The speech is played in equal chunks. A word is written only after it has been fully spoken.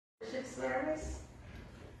worship service.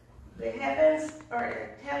 The heavens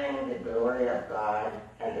are telling the glory of God,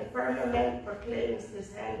 and the firmament proclaims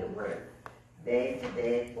his handiwork. Day to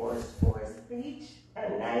day pours forth speech,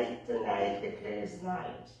 and night to night declares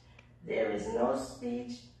knowledge. There is no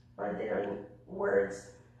speech or their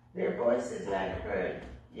words. Their voice is not heard,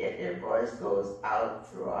 yet their voice goes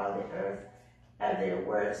out through all the earth, and their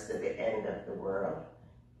words to the end of the world.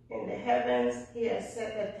 In the heavens he has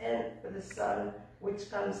set a tent for the sun, which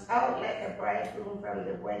comes out like a bridegroom from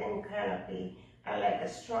the wedding canopy, and like a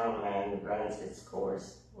strong man runs its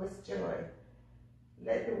course with joy.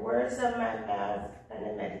 Let the words of my mouth and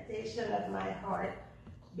the meditation of my heart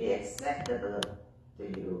be acceptable to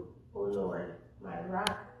you, O Lord, my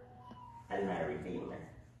rock and my redeemer.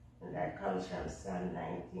 And that comes from Psalm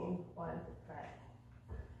 19, 1-5.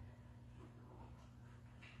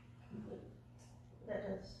 Let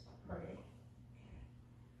us pray.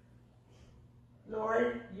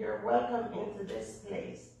 Lord, you're welcome into this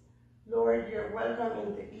place. Lord, you're welcome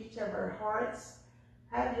into each of our hearts.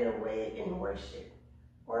 Have your way in worship.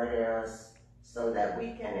 Order us so that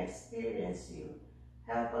we can experience you.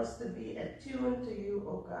 Help us to be attuned to you,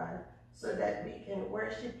 O God, so that we can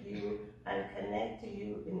worship you and connect to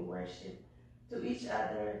you in worship, to each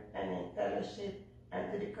other and in fellowship,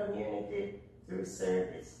 and to the community through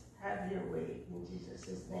service. Have your way. In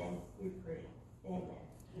Jesus' name we pray. Amen.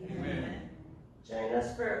 Amen. Join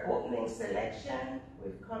us for opening selection.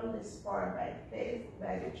 We've come this far by faith,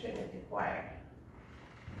 by the Trinity Choir.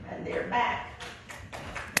 And they're back.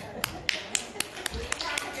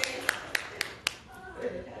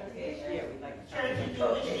 Church, if you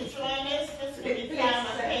wish to join us, this will be found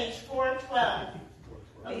on page 412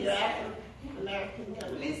 of your American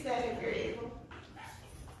Hymn. Please stand if you're able.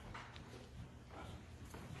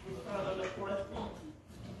 We start on the fourth one.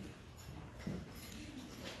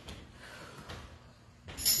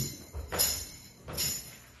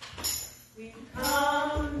 We've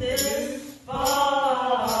come this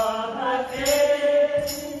far by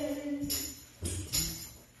faith,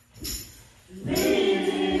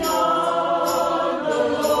 leaning on the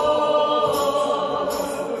Lord,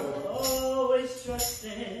 always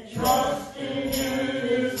trusting in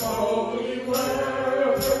His holy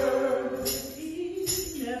word.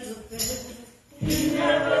 He never failed. He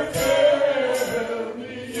never failed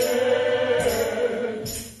me yet.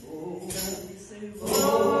 Oh, we say,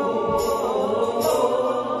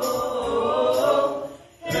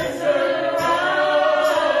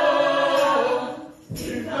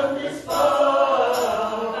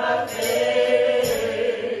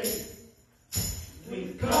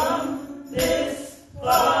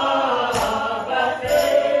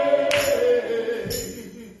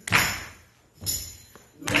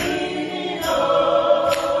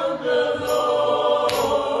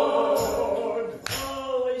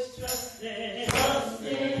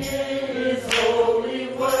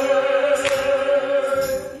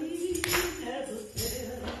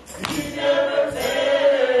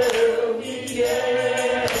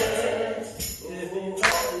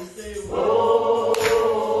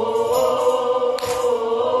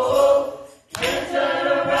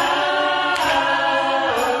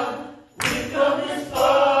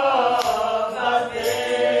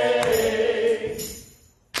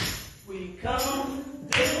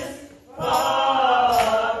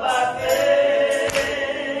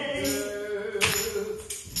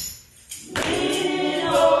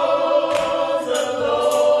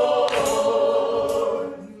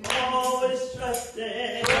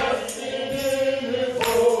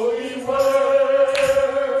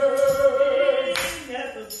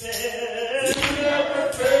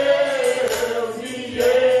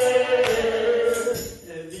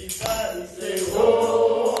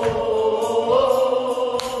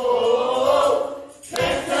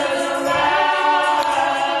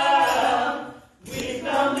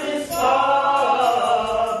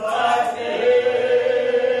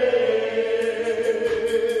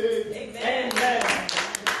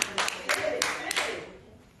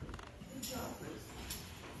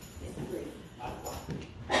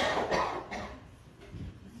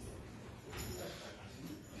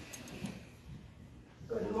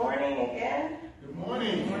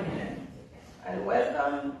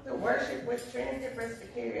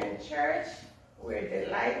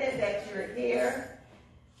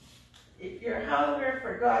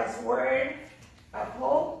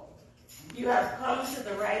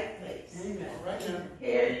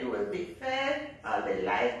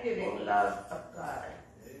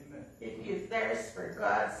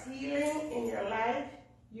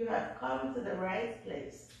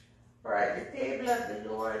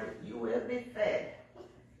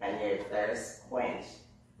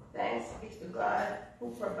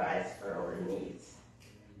 who provides for our needs.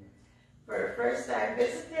 For first-time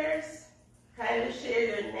visitors, kindly share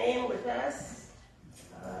your name with us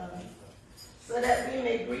so that we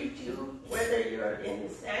may greet you, whether you're in the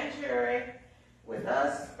sanctuary with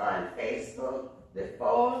us on Facebook, the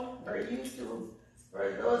phone, or YouTube.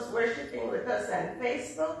 For those worshiping with us on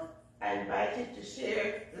Facebook, I invite you to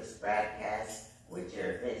share this broadcast with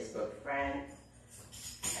your Facebook friends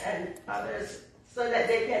and others so that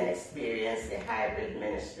they can experience the hybrid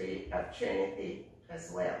ministry of Trinity as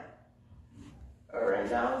well. Our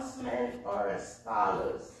announcement are as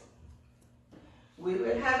follows. We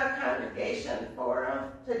will have a congregation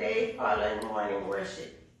forum today following morning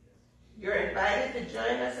worship. You're invited to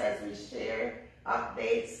join us as we share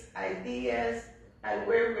updates, ideas, and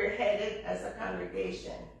where we're headed as a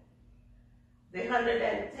congregation. The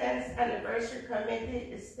 110th Anniversary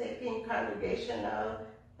Committee is taking congregational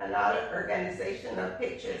and organizational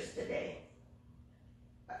pictures today.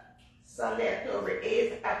 Sunday, October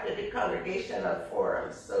 8th, after the congregational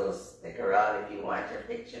forum. So stick around if you want your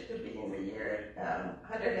picture to be in the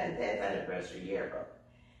 110th Anniversary Yearbook.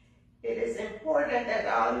 It is important that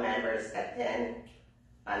all members attend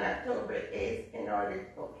on October 8th in order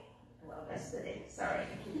to, well, that's today, sorry.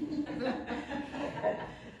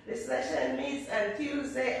 The session meets on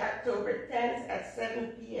Tuesday, October 10th at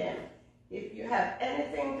 7 p.m. If you have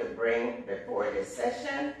anything to bring before the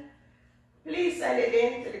session, please send it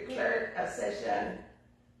in to the clerk of session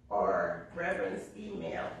or Reverend's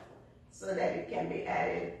email so that it can be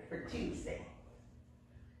added for Tuesday.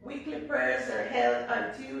 Weekly prayers are held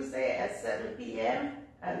on Tuesday at 7 p.m.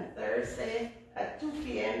 and Thursday at 2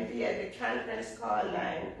 p.m. via the conference call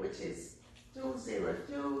line, which is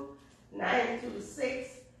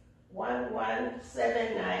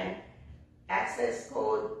 202-926-1179, access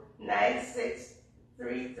code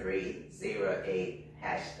 963308 #.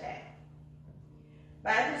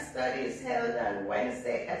 Bible study is held on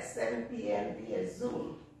Wednesday at 7 p.m. via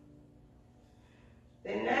Zoom.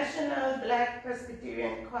 The National Black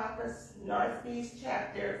Presbyterian Caucus Northeast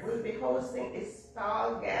Chapter will be hosting its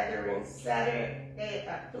fall gathering Saturday,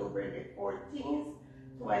 October the 14th,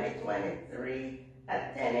 2023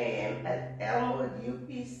 at 10 a.m. at Elmwood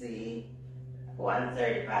UPC,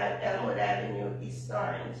 135 Elmwood Avenue, East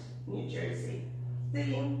Orange, New Jersey.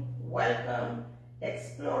 Theme, welcome,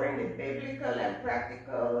 exploring the biblical and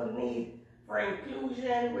practical need for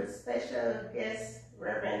inclusion with special guest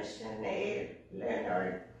Reverend Sinead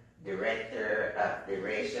Leonard, Director of the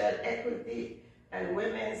Racial Equity and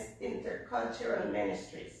Women's Intercultural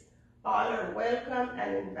Ministries. All are welcome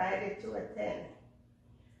and invited to attend.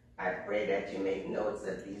 I pray that you make notes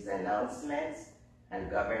of these announcements and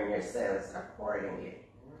govern yourselves accordingly.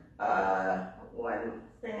 One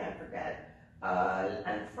thing I forgot.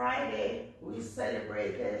 On Friday, we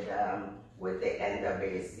celebrated with the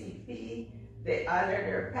NAACP. They honored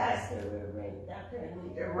their pastor, Reverend Dr.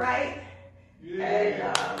 Anita Wright.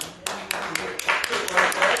 Yeah.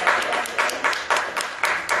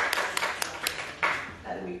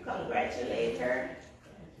 And we congratulate her.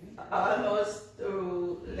 Almost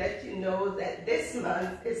to let you know that this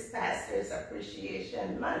month is Pastor's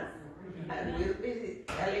Appreciation Month. And we'll be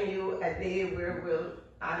telling you a day where we'll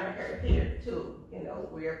honor her here too. You know,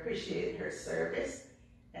 we appreciate her service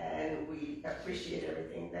and we appreciate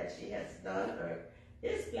everything that she has done or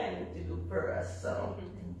is planning to do for us. So,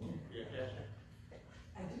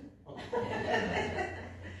 I do.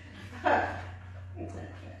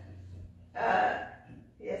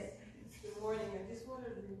 Yes. Good morning. I just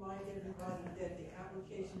wanted to remind everybody that the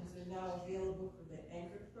applications are now available for the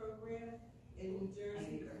Anchor program in New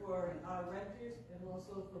Jersey for renters and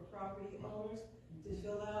also for property owners to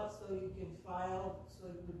fill out so you can file so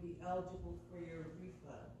you would be eligible for your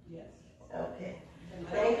refund. Yes. Okay. And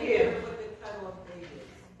thank you. What the cutoff date is.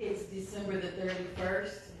 It's December the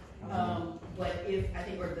 31st. But if, I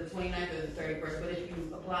think we're the 29th or the 31st, but if you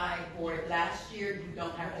applied for it last year, you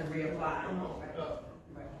don't have to reapply.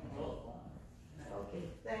 Okay,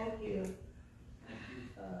 thank you.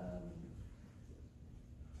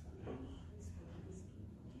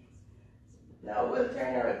 Now we'll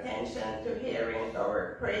turn our attention to hearing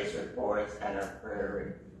our praise reports and our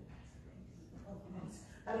prayer.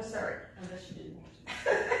 I'm sorry. Unless you didn't.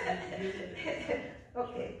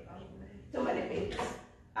 Okay, too many pages.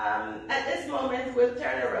 At this moment, we'll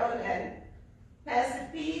turn around and pass the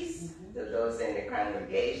peace to those in the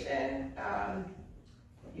congregation.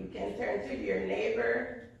 You can turn to your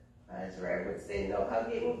neighbor. As Wright would say, no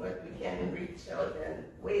hugging, but we can reach out and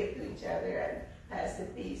wave to each other and pass the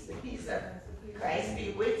peace. The peace of Christ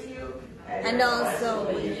be with you. And also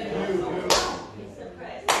with you.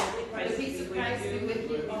 The peace of Christ be with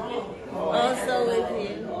you all. Also with you.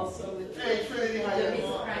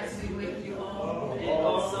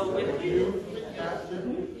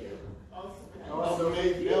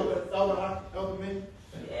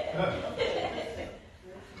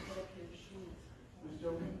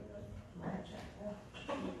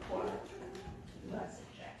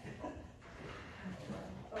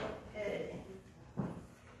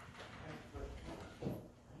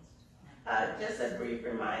 just a brief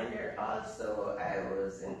reminder also, I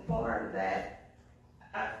was informed that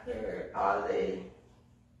after all the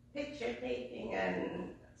picture taking and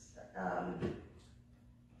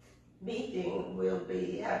meeting, we'll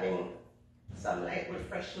be having some light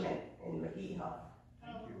refreshment in McGee Hall.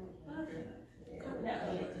 Yeah, we're not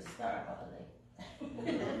going to start all day.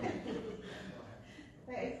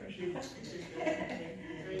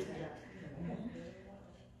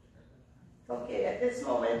 Okay, at this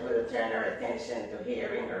moment, we'll turn our attention to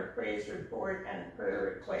hearing our praise report and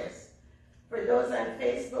prayer requests. For those on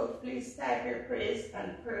Facebook, please type your praise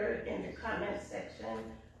and prayer in the comment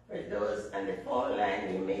section. For those on the phone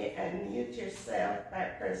line, you may unmute yourself by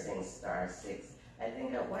pressing *6. I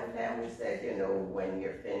think at one time we said, when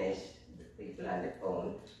you're finished, the people on the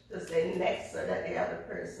phone to say next so that the other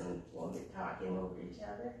person won't be talking over each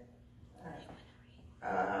other.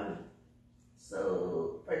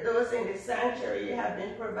 So for those in the sanctuary, you have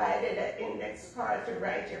been provided an index card to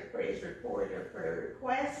write your praise report or prayer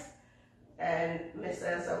request. And Miss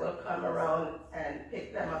Elsa will come around and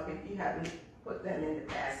pick them up if you haven't put them in the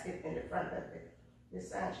basket in the front of the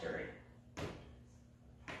sanctuary.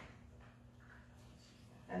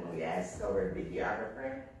 And we ask our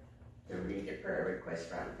videographer to read the prayer request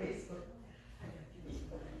from Facebook.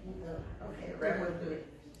 Okay, Red will do it.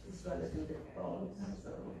 He's going to do the phones,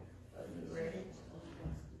 so are you ready?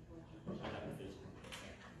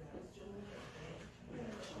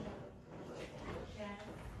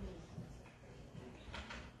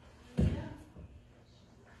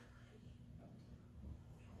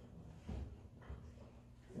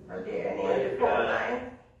 Are there any on the phone line?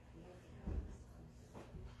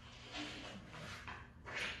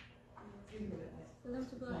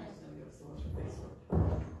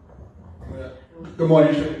 Good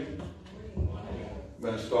morning, Shirley. I'm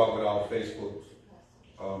going to start with our Facebook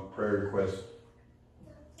prayer request.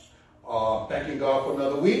 Thanking God for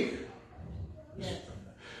another week.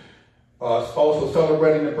 Also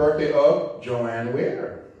celebrating the birthday of Joanne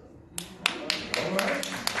Ware. All right.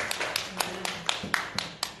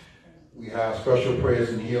 We have special prayers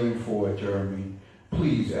and healing for Jeremy.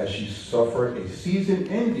 Please, as she suffered a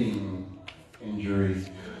season-ending injury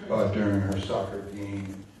during her soccer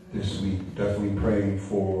game this week. Definitely praying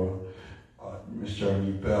for Miss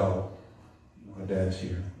Jeremy Bell. Her dad's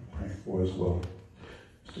here. Praying for as well.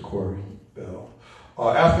 Mr. Corey Bell.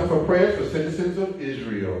 Asking for prayers for citizens of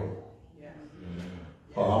Israel.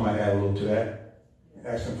 I'm going to add a little to that.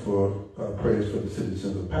 Asking for prayers for the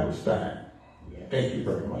citizens of Palestine. Thank you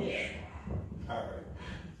very much. All right.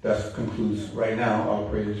 That concludes right now our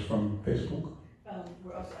prayers from Facebook.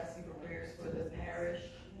 We're also asking for prayers for the parish,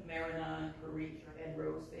 Marinon, Parikh, and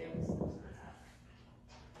Rose families.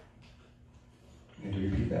 Need to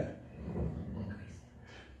repeat that?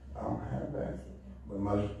 I don't have that. But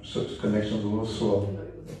my connection's a little slow.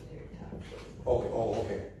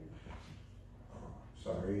 Okay.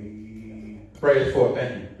 Sorry. Prayers for,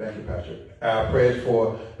 thank you, Pastor. Prayers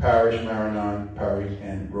for Parish, Marinon, Parikh,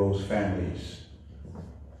 and Rose families.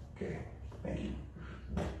 Okay, thank you.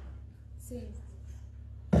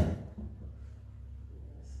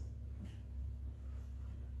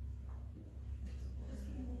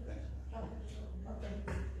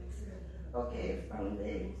 Okay, from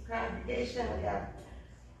the congregation, we have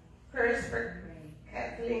prayers for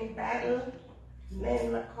Kathleen Battle,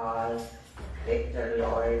 Min McCall, Victor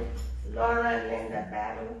Lloyd, Laura and Linda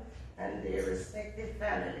Battle, and their respective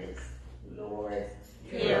families. Lord,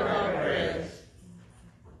 hear our prayers.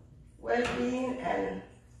 Well-being and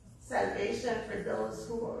salvation for those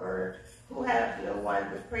who have no one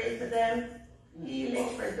to pray for them. Healing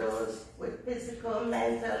for those with physical,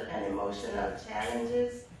 mental, and emotional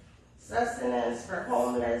challenges. Sustenance for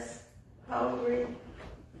homeless, hungry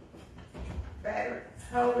and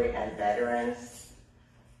veterans.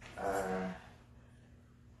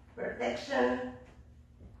 Protection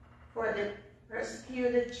for the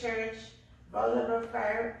persecuted church, vulnerable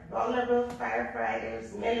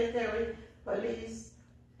firefighters, military, police,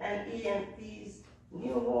 and EMTs.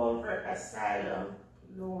 New home for asylum.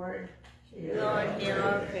 Lord, hear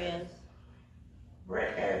our prayers.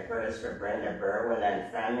 Prayers for Brenda Burwell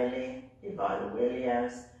and family, Yvonne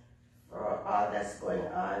Williams, for all that's going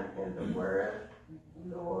on in the world.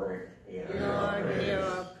 Lord, hear our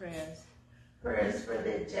prayers. Prayers for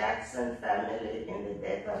the Jackson family in the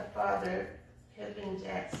death of Father Kevin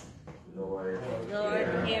Jackson. Lord,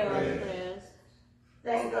 hear our prayers.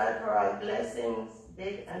 Thank God for all blessings,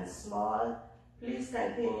 big and small. Please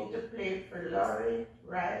continue to pray for Laurie,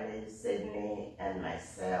 Riley, Sydney, and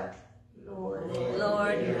myself. Lord, hear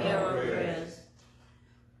our prayers.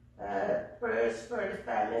 Prayers for the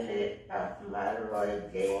family of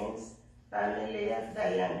Malroy Gaines, family of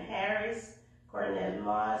Diane Harris, Cornell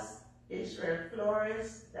Moss, Israel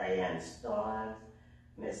Flores, Diane Stone,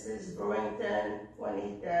 Mrs. Brewington,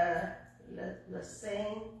 Juanita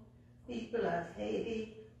Lassane, people of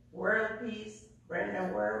Haiti, World Peace, Brenda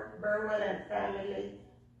Burwell and family,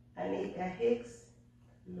 Anita Hicks,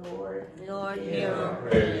 Lord, hear our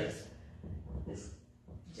prayers. Miss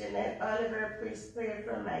Jeanette Oliver, please pray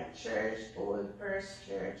for my church, Old First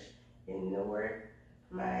Church in Newark,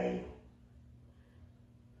 my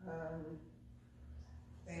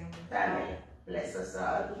family. Bless us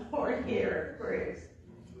all. Lord, hear our prayers.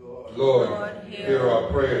 Lord, hear our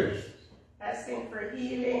prayers. Asking for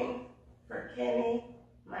healing for Kenny,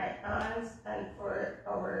 my aunts, and for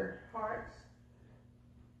our hearts.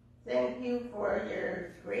 Thank you for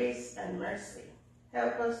your grace and mercy.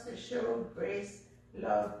 Help us to show grace,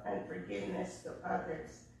 love, and forgiveness to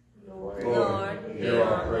others. Lord, hear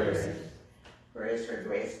our prayers. Prayers for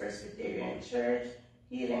Grace Presbyterian Church,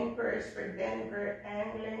 healing prayers for Denver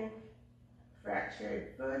Anglin,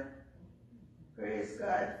 fractured foot. Praise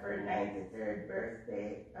God for 93rd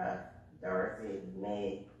birthday of Dorothy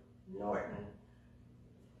May Norton.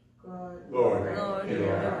 God, Lord,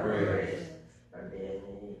 hear our prayers. Are there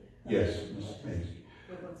any? Yes, Miss Maisie.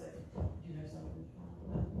 Wait 1 second. Do you have something?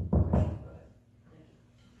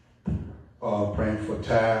 Praying for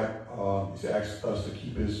Tab. He's asked us to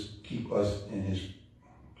keep us in his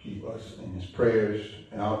prayers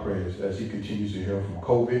and our prayers as he continues to heal from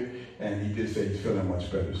COVID. And he did say he's feeling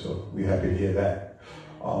much better, so we're happy to hear that.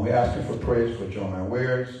 We're asking for prayers for Joanne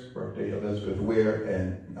Ware's birthday, Elizabeth Ware,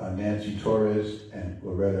 and Nancy Torres and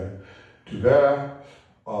Loretta Tuvera.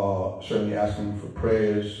 Certainly asking for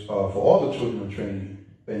prayers for all the children of Trinity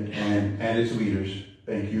and its leaders.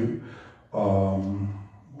 Thank you. We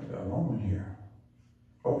got a long one here.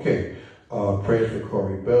 Okay. Prayers for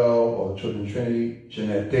Corey Bell, all the children of Trinity,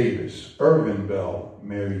 Jeanette Davis, Irvin Bell,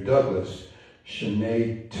 Mary Douglas,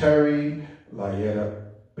 Shanae Terry, Lietta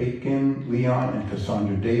Bacon, Leon and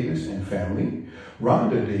Cassandra Davis and family,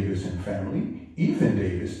 Rhonda Davis and family, Ethan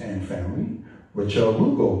Davis and family, Rachel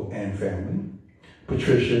Lugo and family,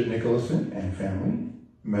 Patricia Nicholson and family,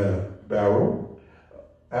 Meta Barrow,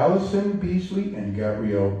 Allison Beasley and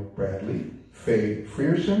Gabrielle Bradley, Faye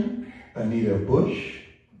Frierson, Anita Bush,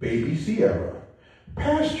 Baby Sierra,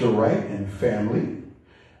 Pastor Wright and family,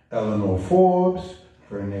 Eleanor Forbes,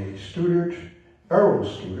 Renee Studart, Errol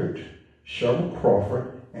Studart, Cheryl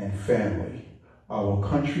Crawford and family, our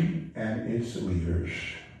country and its leaders.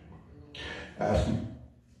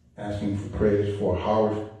 Asking for prayers for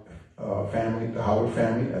Howard family, the Howard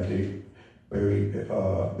family, as they buried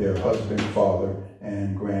their husband, father,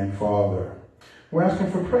 and grandfather. We're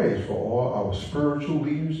asking for prayers for all our spiritual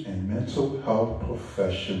leaders and mental health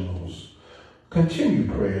professionals.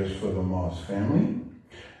 Continued prayers for the Moss family.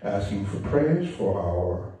 Asking for prayers for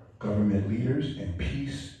our government leaders and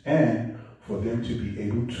peace, and for them to be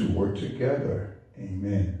able to work together.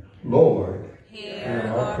 Amen. Lord,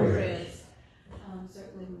 hear our prayers.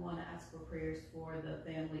 Certainly we want to ask for prayers for the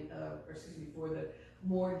family for the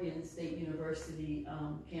Morgan State University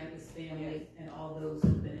campus family and all those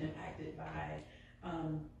who've been impacted by,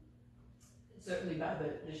 certainly by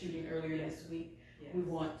the shooting earlier this week. Yes. We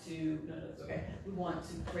want to, we want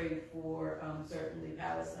to pray for certainly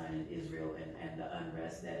Palestine and Israel and the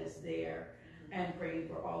unrest that is there, and praying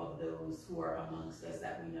for all of those who are amongst us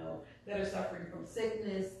that we know that are suffering from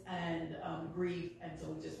sickness and grief, and so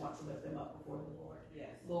we just want to lift them up before the Lord. Yes.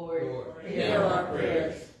 Lord, hear our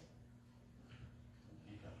prayers.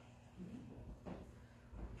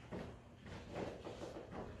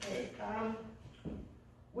 Okay,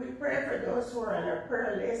 we pray for those who are on our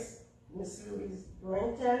prayer list. Miss Louise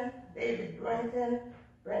Brinton, David Brinton,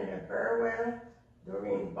 Brenda Burwell,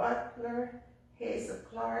 Doreen Butler, Hazel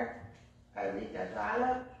Clark, Arita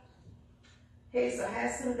Gallup, Hazel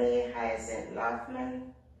Hassenbay, Hyacinth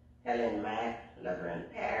Laughlin, Helen Mack, Laverne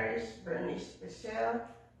Parrish, Bernice Michelle,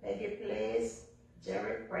 Peggy Place,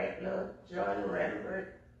 Jerry Breitlow, John Rembert,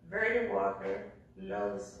 Verdi Walker,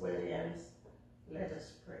 Lois Williams. Let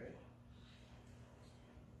us pray.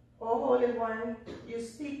 O Holy One, you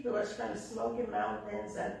speak to us from smoky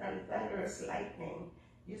mountains and from thunderous lightning.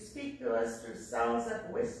 You speak to us through sounds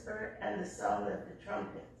of whisper and the sound of the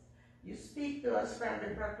trumpets. You speak to us from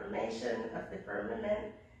the proclamation of the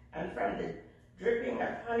firmament and from the dripping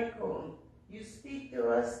of honeycomb. You speak to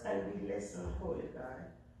us and we listen, Holy God.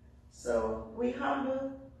 So we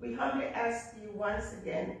humbly ask you once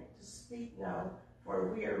again to speak now,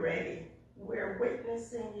 for we are ready. We're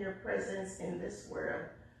witnessing your presence in this world.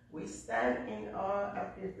 We stand in awe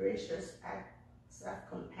of your gracious acts of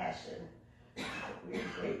compassion. We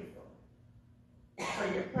are grateful. We pray for those who are on our prayer list. Miss Louise Brinton, David Brinton, Brenda Burwell, Doreen Butler, Hazel Clark, Arita Gallup, Helen Mack, Laverne Parrish, Bernice Michelle, Peggy Place, Jerry Breitlow, John Rembert, Verdi Walker, Lois Williams. Let us pray. Asking For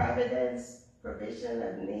your providence, provision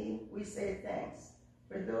of need, we say thanks.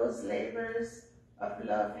 For those labors of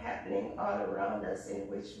love happening all around us in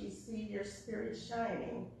which we see your spirit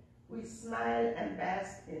shining, we smile and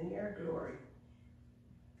bask in your glory.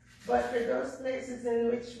 But for those places in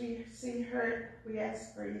which we see hurt, we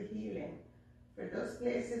ask for your healing. For those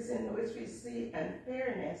places in which we see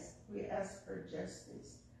unfairness, we ask for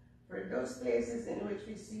justice. For those places in which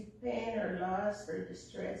we see pain or loss or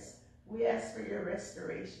distress, we ask for your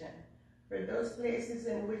restoration. For those places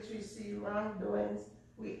in which we see wrongdoings,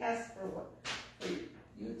 we ask for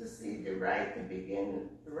you to see the right to begin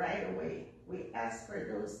right away. We ask for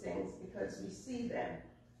those things because we see them,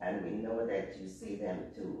 and we know that you see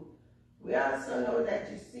them too. We also know that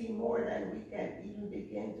you see more than we can even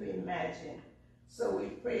begin to imagine. So we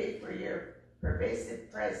pray for your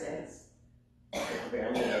pervasive presence to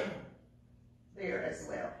permeate there as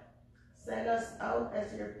well. Send us out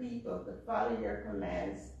as your people to follow your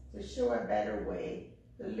commands, to show a better way,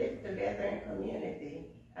 to live together in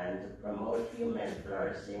community, and to promote human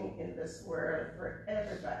flourishing in this world for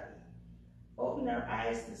everybody. Open our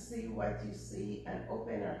eyes to see what you see, and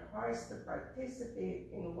open our hearts to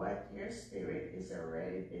participate in what your Spirit is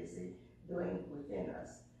already busy doing within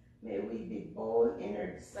us. May we be bold in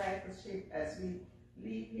our discipleship as we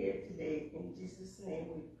leave here today. In Jesus' name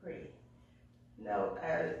we pray. Now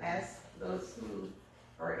I'll ask those who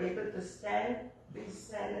are able to stand, please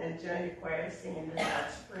stand and join the choir singing the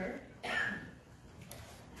Lord's Prayer.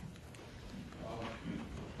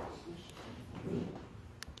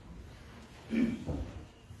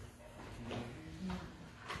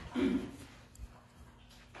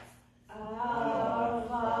 Our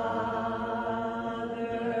Father,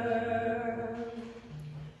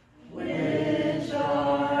 which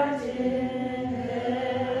art in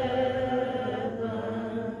heaven,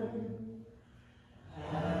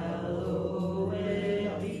 hallowed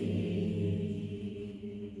be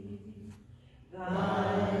thy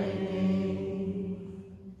name.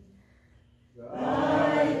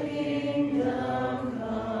 Thy kingdom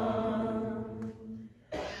come,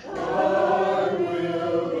 thy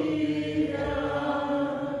will be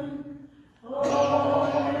done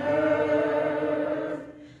on earth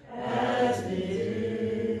as it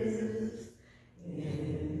is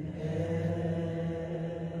in heaven.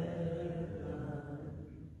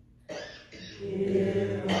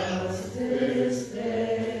 Give us this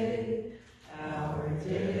day our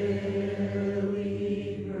daily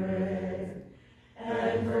bread,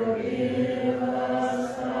 and forgive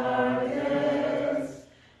us our debts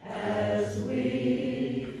as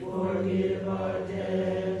we forgive our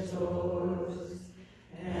debtors.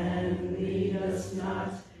 And lead us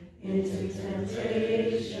not into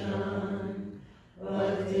temptation,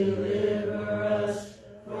 but deliver us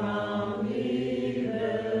from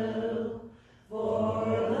evil. For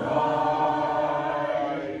thine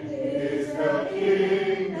is the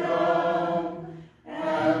kingdom,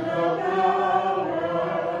 and the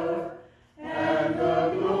power, and the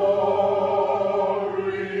glory,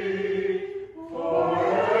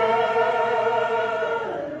 forever.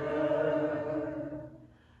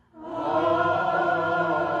 Amen.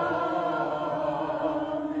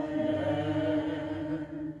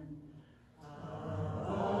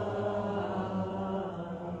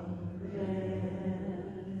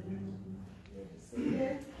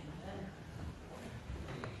 Seated.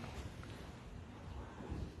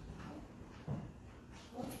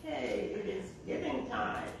 Okay, it is giving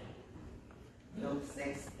time. Luke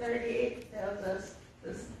 6:38 tells us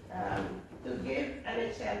this, to give, and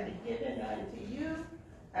it shall be given unto you,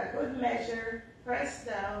 a good measure, pressed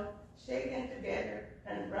down, shaken together,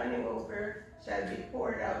 and running over, shall be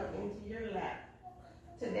poured out into your lap.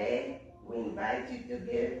 Today, we invite you to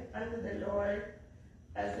give unto the Lord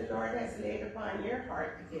as the Lord has laid upon your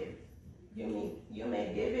heart to give. You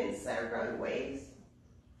may give in several ways.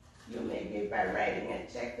 You may give by writing a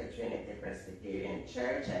check to Trinity Presbyterian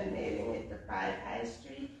Church and mailing it to 5 High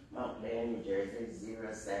Street, Mount Leon, New Jersey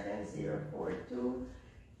 07042,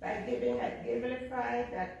 by giving at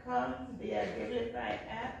Givelify.com via Givelify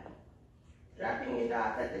app, dropping it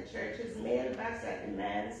off at the church's mailbox at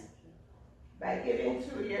demands, by giving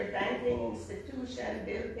through your banking institution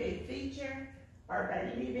bill pay feature, or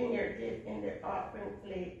by leaving your gift in the offering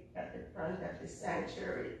plate at the front of the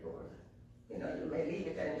sanctuary door. You may leave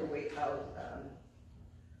it on the way out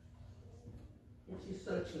if you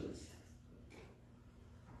so choose.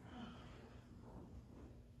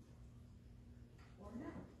 Or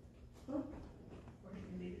not. Or you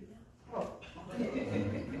can leave it now. Oh. I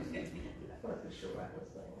wasn't sure what was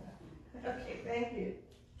going on. Okay, thank you.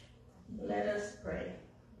 Let us pray.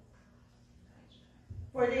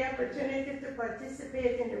 For the opportunity to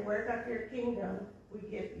participate in the work of your kingdom, we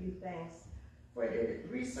give you thanks. For the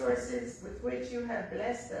resources with which you have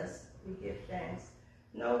blessed us, we give thanks.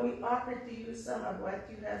 Now we offer to you some of what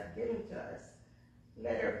you have given to us.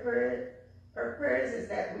 Let our prayers is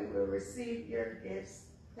that we will receive your gifts.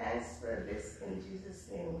 Thanks for this. In Jesus'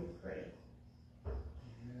 name we pray.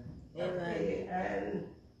 Amen. Okay, and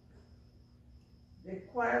the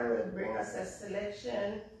choir will bring us a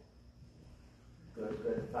selection.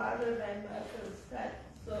 Good Father, by Michael Scott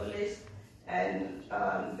Solish. And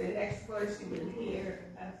the next voice you will hear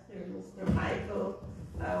after Mr. Michael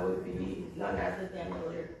will be none other than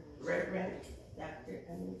our Reverend Dr.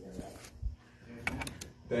 Anita Wright.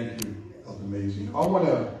 Thank you, Elder Maisie. I want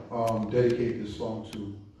to dedicate this song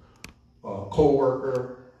to a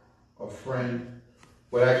co-worker, a friend,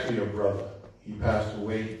 well, actually a brother. He passed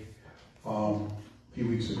away a few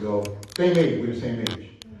weeks ago. Same age, we're the same age.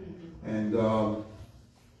 And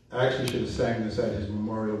I actually should have sang this at his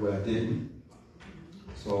memorial, but I didn't.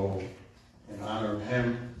 So, in honor of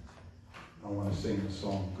him, I want to sing the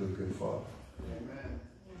song, Good Father. Amen.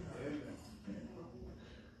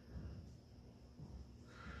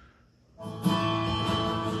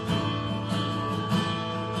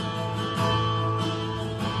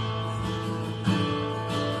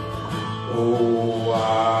 Oh,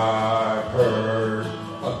 I've heard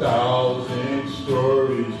 1,000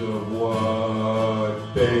 stories of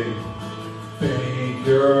what they think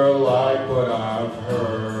you're like, but I've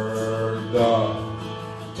heard the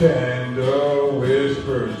tender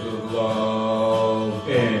whispers of love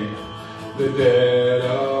in the dead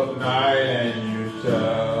of night, and you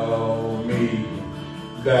tell me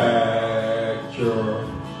that you're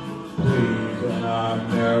pleased and I'm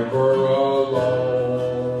never alone.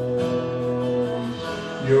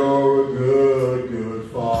 You're a good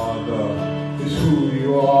Father. It's who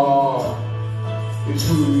you are. It's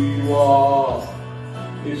who you are.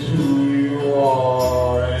 It's who you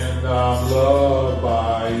are, and I'm loved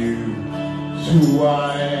by you. It's who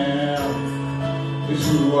I am. It's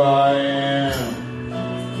who I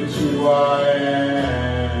am. It's who I am.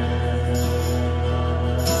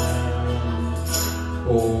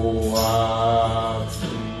 Oh, I've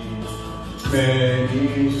seen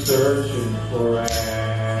many searching for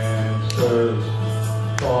answers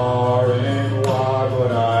far and wide,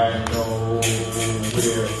 but I know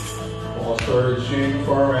we're all searching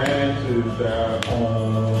for answers that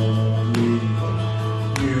only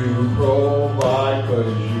you provide,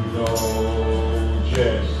 'cause you know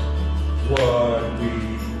just what we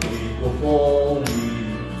need before we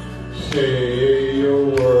say your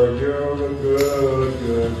word. You're a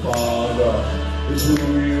good Father. It's who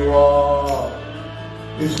you are.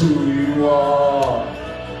 It's who you are.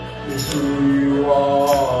 It's who you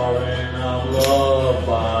are, and I'm loved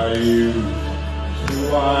by you. It's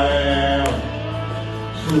who I am.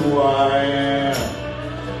 It's who I am.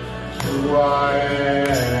 It's who I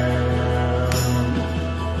am.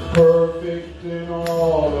 Perfect in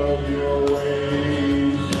all of your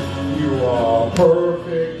ways. You are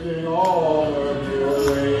perfect in all of your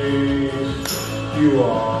ways. You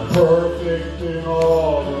are perfect in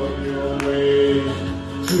all of your ways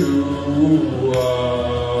to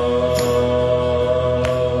us.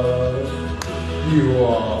 You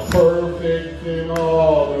are perfect in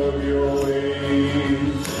all of your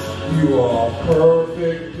ways. You are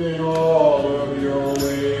perfect in all of your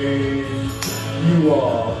ways. You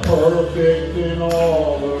are perfect in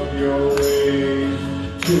all of your ways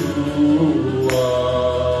to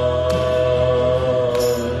us.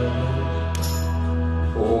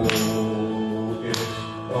 Oh, it's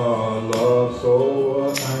a love so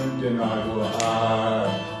undeniable. I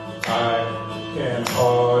can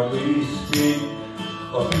hardly speak.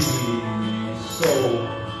 A peace so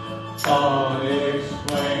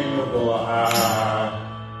unexplainable. I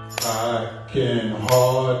can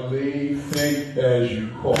hardly think as you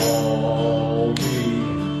call me.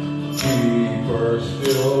 Deeper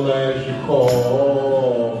still as you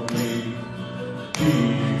call me.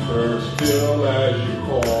 Deeper still as you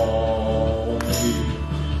call me.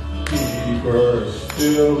 Deeper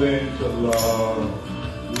still into love.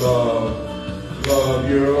 Love,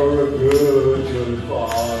 you're a good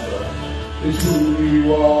Father. It's who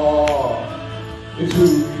you are. It's who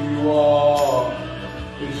you are.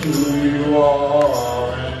 It's who you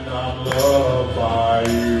are, and I'm loved by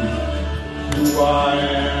you. It's who I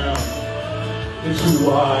am. It's who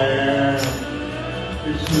I am.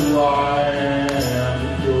 It's who I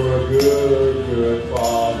am. You're a good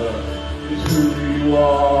Father. It's who you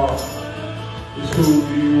are. It's who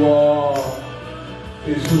you are.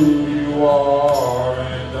 It's who you are,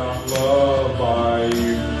 and I'm loved by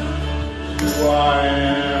you. It's who I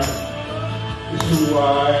am. who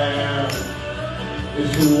I am.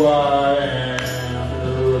 It's who I am.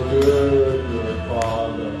 You're a good, good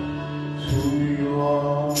Father. It's who you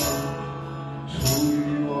are. It's who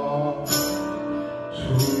you are. It's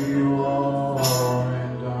who you are.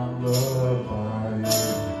 And I'm loved by you.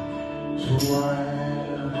 It's who I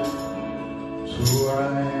am. It's who I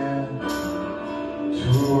am. It's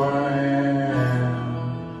who I am.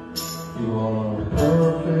 You are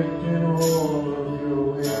perfect in all of your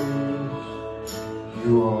ways.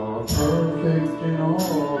 You are perfect in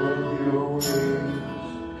all of your ways.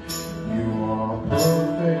 You are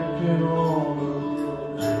perfect in all of your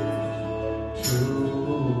ways to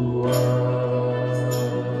us.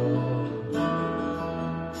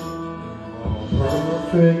 You are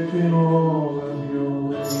perfect in all of your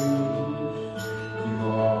ways. You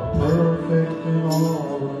are perfect in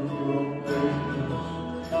all of your ways.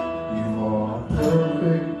 You are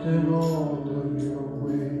perfect in all of your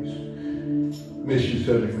ways. Miss you,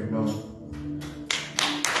 Cedric McMillan.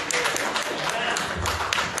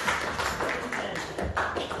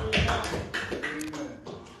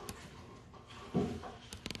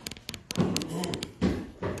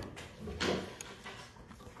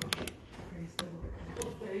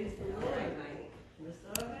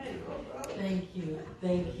 Thank you.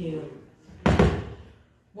 Thank you.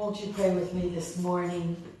 Won't you pray with me this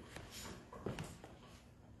morning?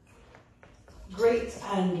 Great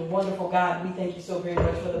and wonderful God, we thank you so very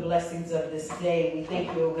much for the blessings of this day. We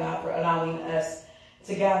thank you, oh God, for allowing us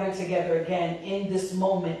to gather together again in this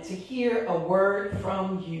moment to hear a word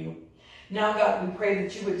from you. Now, God, we pray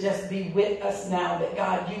that you would just be with us now, that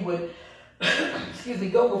God, you would,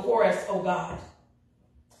 go before us, oh God.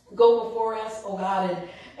 Go before us, oh God,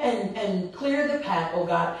 and clear the path, oh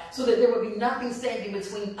God, so that there would be nothing standing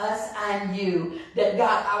between us and you, that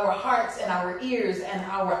God, our hearts and our ears and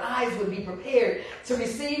our eyes would be prepared to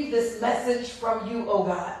receive this message from you, oh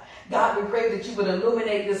God. God, we pray that you would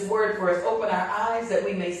illuminate this word for us. Open our eyes that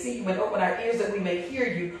we may see you, and open our ears that we may hear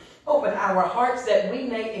you. Open our hearts that we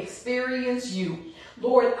may experience you.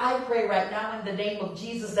 Lord, I pray right now in the name of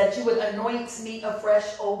Jesus that you would anoint me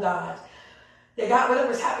afresh, oh God. That God,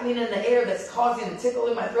 whatever's happening in the air that's causing a tickle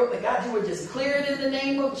in my throat, that God, you would just clear it in the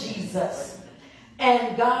name of Jesus.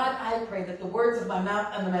 And God, I pray that the words of my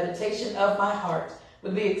mouth and the meditation of my heart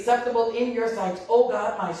would be acceptable in your sight, oh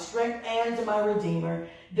God, my strength and my Redeemer.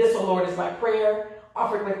 This, oh Lord, is my prayer,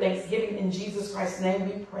 offered with thanksgiving in Jesus Christ's name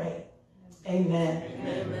we pray. Amen.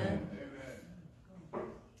 Amen.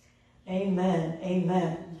 Amen.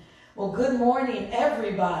 Amen. Well, good morning,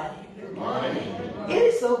 everybody. Good morning. It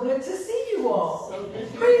is so good to see you all.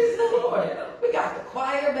 Praise the Lord. We got the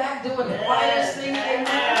choir back doing the choir singing.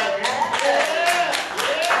 Amen.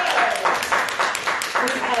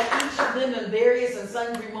 We've had each of them in various and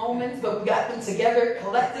sundry moments, but we got them together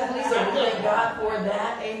collectively, so we thank God for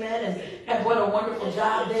that. Amen. And what a wonderful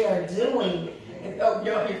job they are doing. Oh,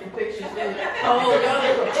 y'all here for pictures? Oh, y'all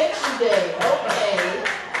here for picture day. Okay.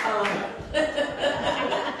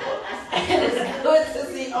 And it's good to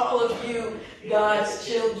see all of you, God's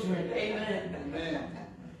children. Amen. Amen.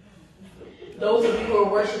 Those of you who are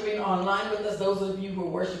worshiping online with us, those of you who are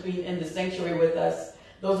worshiping in the sanctuary with us,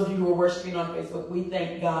 those of you who are worshiping on Facebook, we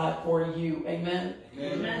thank God for you. Amen.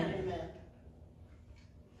 Amen.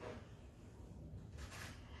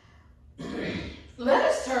 Let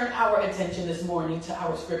us turn our attention this morning to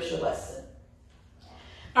our scripture lesson.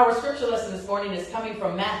 Our scripture lesson this morning is coming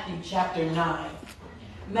from Matthew chapter 9.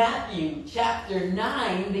 Matthew chapter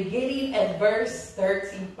 9, beginning at verse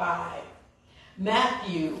 35.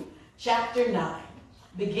 Matthew chapter 9,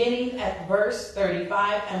 beginning at verse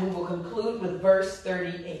 35, and we will conclude with verse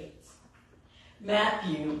 38.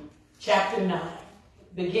 Matthew chapter 9,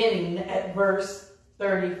 beginning at verse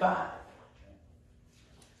 35.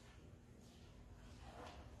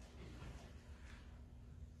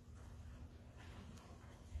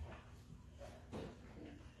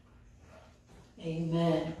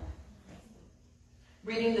 Amen.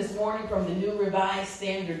 Reading this morning from the New Revised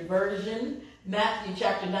Standard Version, Matthew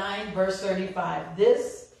chapter 9, verse 35.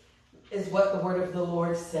 This is what the word of the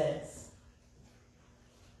Lord says.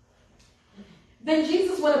 Then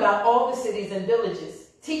Jesus went about all the cities and villages,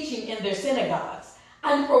 teaching in their synagogues,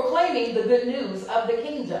 and proclaiming the good news of the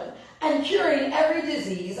kingdom, and curing every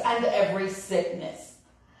disease and every sickness.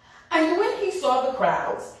 And when he saw the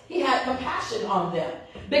crowds, he had compassion on them,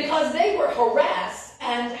 because they were harassed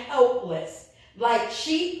and helpless, like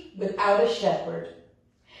sheep without a shepherd.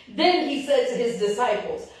 Then he said to his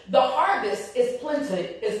disciples, the harvest is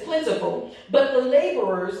plentiful, but the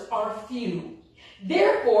laborers are few.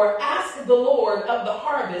 Therefore, ask the Lord of the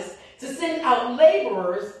harvest to send out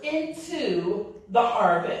laborers into the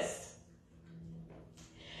harvest.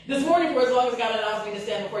 This morning, for as long as God allows me to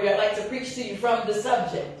stand before you, I'd like to preach to you from the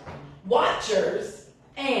subject, watchers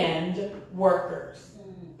and workers.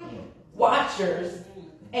 Watchers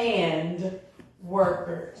and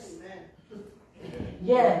workers.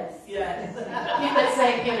 Yes. Yes. Keep that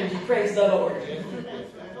same energy. Praise the Lord.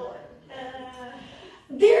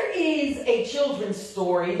 There is a children's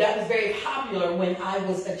story that was very popular when I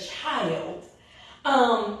was a child.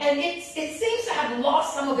 And it seems to have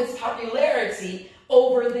lost some of its popularity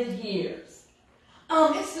over the years.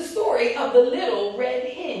 It's the story of the little red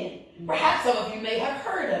hen. Perhaps some of you may have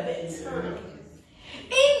heard of it.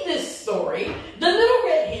 In this story, the little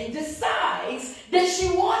red hen decides that she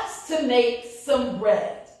wants to make some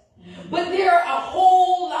bread. But there are a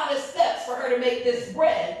whole lot of steps for her to make this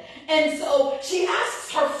bread. And so she asks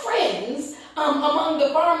her friends among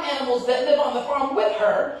the farm animals that live on the farm with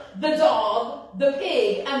her, the dog, the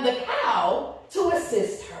pig, and the cow, to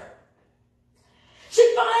assist her.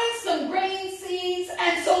 She finds some grain seeds,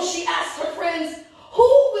 and so she asks her friends, who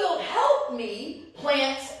will help me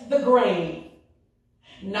plant the grain?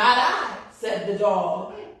 Not I, said the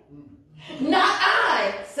dog. Not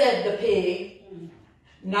I, said the pig.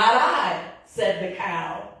 Not I, said the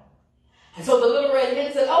cow. And so the little red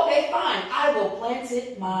hen said, okay, fine, I will plant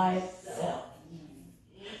it myself.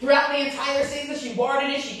 Throughout the entire season, she watered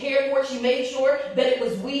it, she cared for it, she made sure that it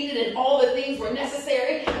was weeded and all the things were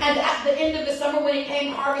necessary. And at the end of the summer, when it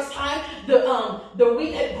came harvest time, the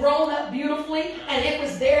wheat had grown up beautifully, and it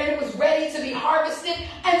was there, and it was ready to be harvested.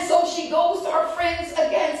 And so she goes to her friends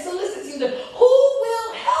again, soliciting them. Who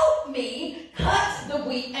will help me cut the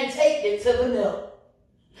wheat and take it to the mill?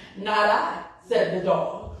 Not I, said the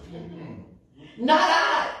dog. Not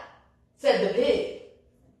I, said the pig.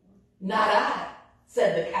 Not I,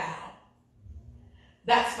 said the cow.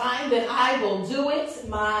 That's fine, then I will do it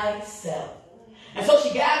myself. And so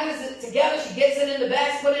she gathers it together, she gets it in the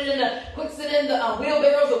bags, puts it in the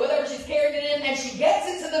wheelbarrows or whatever she's carried it in, and she gets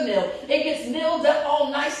it to the mill. It gets milled up all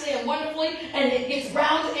nicely and wonderfully, and it gets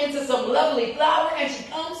ground into some lovely flour, and she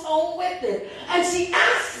comes home with it. And she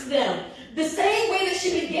asks them, the same way that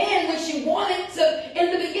she began when she wanted to,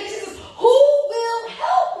 in the beginning, she says, who will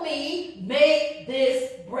help me make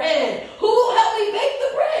this bread? Who will help me bake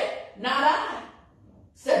the bread? Not I,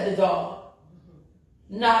 said the dog.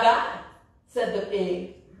 Not I, said the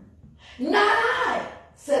pig. Not I,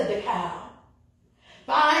 said the cow.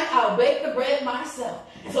 Fine, I'll bake the bread myself.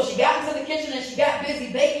 And so she got into the kitchen and she got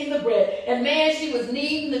busy baking the bread. And man, she was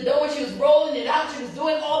kneading the dough and she was rolling it out. She was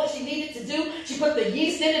doing all that she needed to do. She put the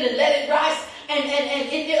yeast in it and let it rise. And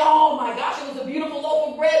it oh my gosh, it was a beautiful loaf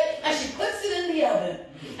of bread. And she puts it in the oven.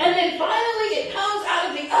 And then finally it comes out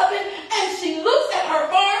of the oven and she looks at her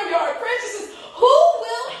farmyard friend. She says, who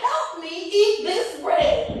will help me eat this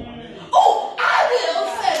bread? Oh, I will,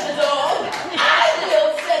 said the dog. I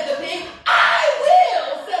will, said the pig. I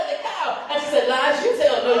will, said the cow. And she said, lies you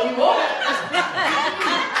tell, no you won't.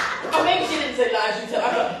 Or maybe she didn't say lies you tell. I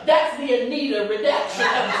thought, that's the Anita redaction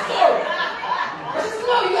of the story. She said,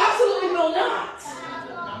 no, you absolutely will not.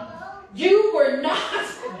 You were not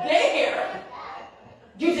there.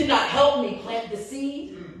 You did not help me plant the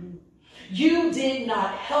seed. You did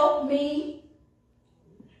not help me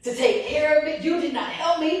to take care of it. You did not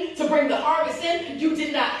help me to bring the harvest in. You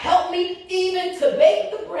did not help me even to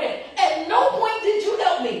bake the bread. At no point did you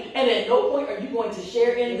help me. And at no point are you going to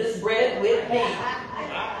share in this bread with me.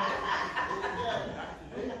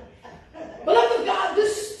 Beloved of God,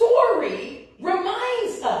 this story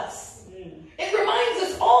reminds us. It reminds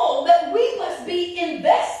us all that we must be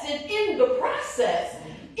invested in the process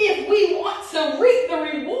if we want to reap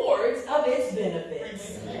the rewards of its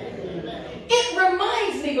benefits. It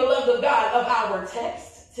reminds me, beloved of God, of our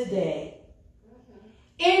text today.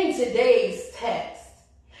 In today's text,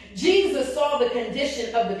 Jesus saw the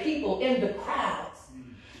condition of the people in the crowds,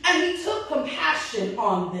 and he took compassion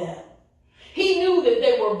on them. He knew that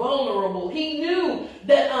they were vulnerable. He knew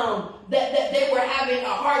that they were having a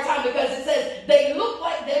hard time because it says they looked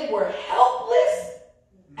like they were helpless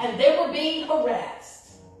and they were being harassed.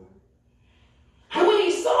 And when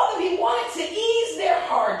he saw them, he wanted to ease their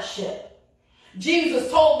hardship.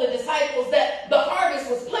 Jesus told the disciples that the harvest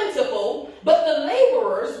was plentiful, but the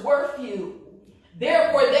laborers were few.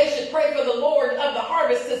 Therefore, they should pray for the Lord of the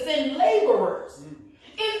harvest to send laborers.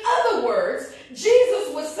 In other words,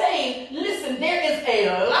 Jesus was saying, listen, there is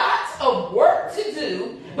a lot of work to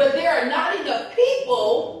do, but there are not enough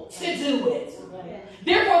people to do it.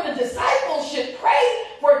 Therefore, the disciples should pray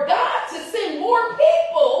for God to send more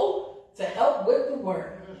people to help with the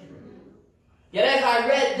work. Yet as I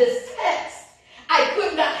read this text, I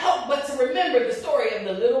could not help but to remember the story of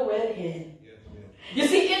the little red hen. You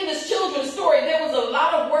see, in this children's story, there was a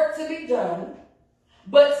lot of work to be done,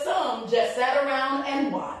 but some just sat around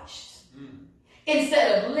and watched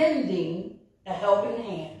instead of lending a helping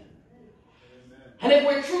hand. And if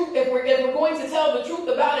we're going to tell the truth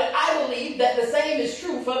about it, I believe that the same is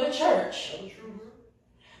true for the church.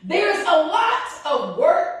 There's a lot of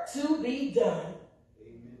work to be done.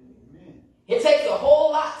 It takes a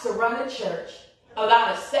whole lot to run a church, a lot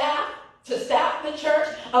of staff to staff the church,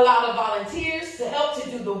 a lot of volunteers to help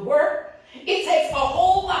to do the work. It takes a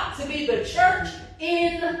whole lot to be the church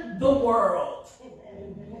in the world.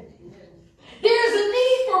 There's a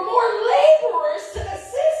need for more laborers to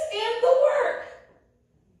assist in the work.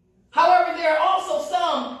 However, there are also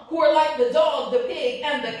some who are like the dog, the pig,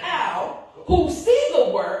 and the cow who see the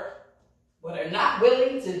work but are not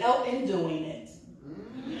willing to help in doing it.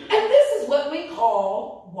 And this is what we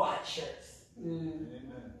call watchers.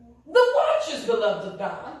 The watchers, beloved of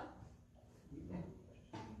God,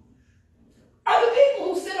 are the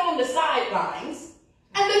people who sit on the sidelines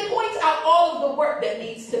and they point out all of the work that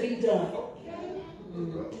needs to be done.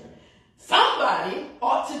 Somebody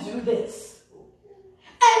ought to do this.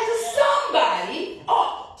 And somebody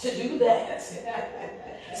ought to do that.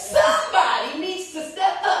 Somebody needs to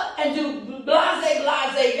step up and do blase,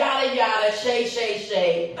 blase, yada, yada, shay, shay,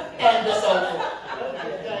 shay, and the so forth.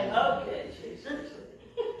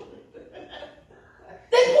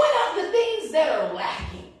 They point out the things that are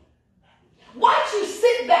lacking. Watch you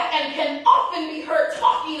sit back and can often be heard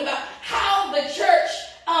talking about how the church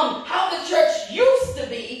used to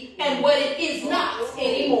be and what it is not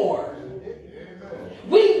anymore.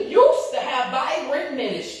 We used to have vibrant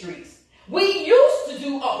ministries. We used to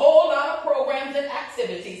do a whole lot of programs and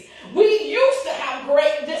activities. We used to have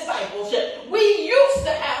great discipleship. We used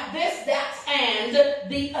to have this, that,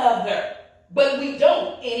 and the other. But we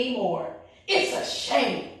don't anymore. It's a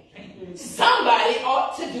shame. Somebody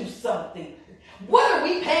ought to do something. What are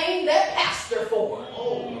we paying that pastor for?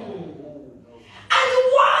 And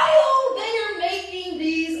while they are making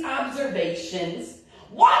these observations,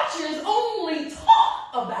 watchers only talk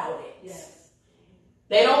about it. Yes.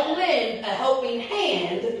 They don't lend a helping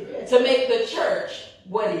hand to make the church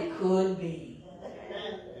what it could be.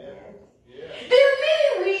 There are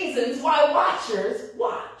many reasons why watchers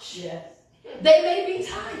watch. Yes. They may be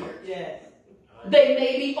tired. Yes. They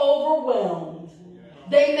may be overwhelmed.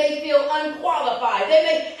 They may feel unqualified. They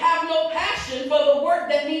may have no passion for the work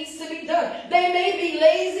that needs to be done. They may be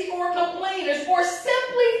lazy or complainers or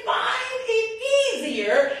simply find it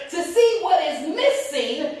easier to see what is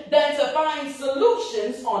missing than to find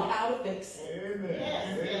solutions on how to fix it.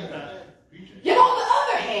 Amen. Yet on the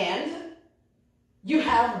other hand, you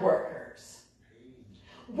have workers.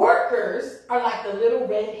 Workers are like the little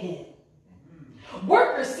red hen.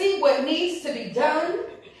 Workers see what needs to be done.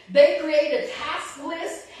 They create a task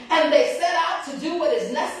list and they set out to do what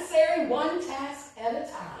is necessary one task at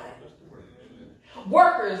a time.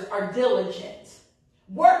 Workers are diligent.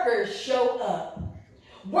 Workers show up.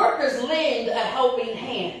 Workers lend a helping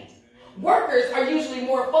hand. Workers are usually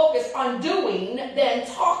more focused on doing than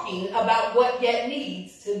talking about what yet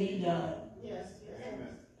needs to be done.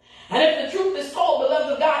 And if the truth is told,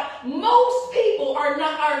 beloved of God, most people are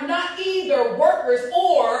not either workers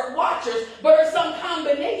or watchers, but are some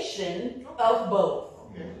combination of both.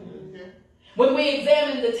 When we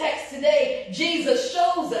examine the text today, Jesus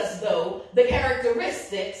shows us, though, the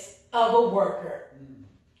characteristics of a worker.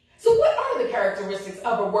 So what are the characteristics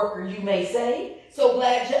of a worker, you may say? So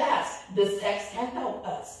glad you asked. This text can help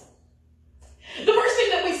us. The first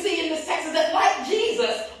thing that we see in this text is that, like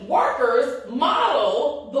Jesus, workers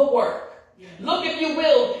model the work. Look, if you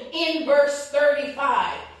will, in verse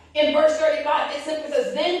 35. In verse 35, it simply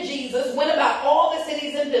says, "Then Jesus went about all the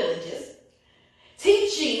cities and villages,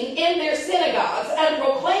 teaching in their synagogues and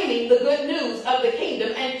proclaiming the good news of the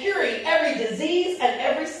kingdom and curing every disease and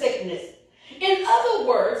every sickness." In other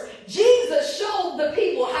words, Jesus showed the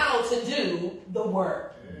people how to do the work.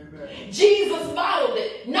 Jesus modeled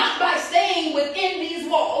it, not by staying within these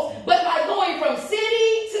walls, but by going from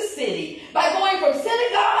city to city, by going from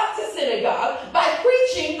synagogue to synagogue, by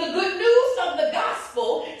preaching the good news of the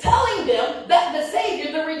gospel, telling them that the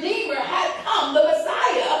Savior, the Redeemer, had come, the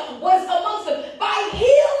Messiah was amongst them, by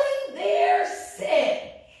healing their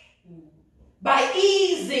sick, by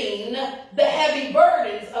easing the heavy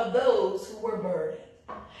burdens of those who were burdened.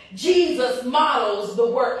 Jesus models the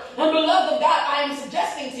work. And beloved of God, I am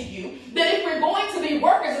suggesting to you that if we're going to be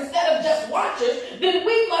workers instead of just watchers, then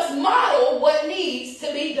we must model what needs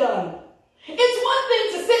to be done. It's one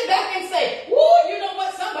thing to sit back and say, "Whoa, you know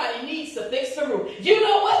what? Somebody needs to fix the roof. You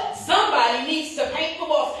know what? Somebody needs to paint the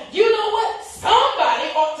walls. You know what? Somebody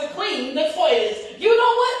ought to clean the toilets. You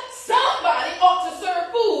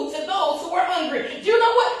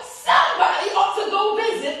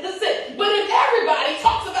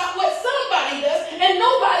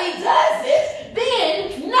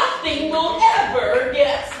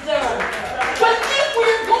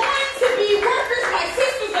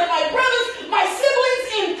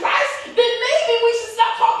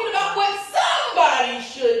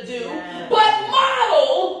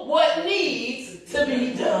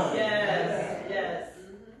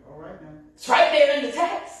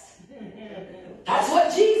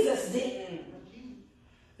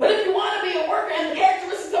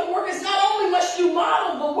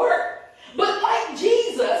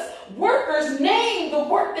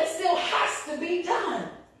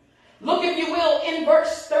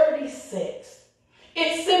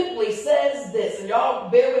says this, and y'all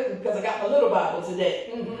bear with me because I got my little Bible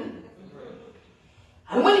today.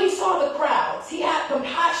 And when he saw the crowds, he had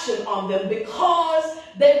compassion on them because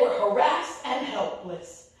they were harassed and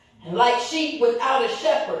helpless, and like sheep without a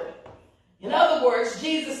shepherd. In other words,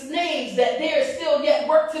 Jesus names that there is still yet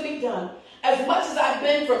work to be done. As much as I've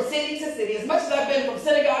been from city to city, as much as I've been from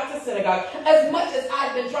synagogue to synagogue, as much as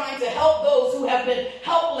I've been trying to help those who have been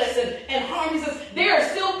helpless and harmed, there are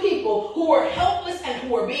still people who are helpless and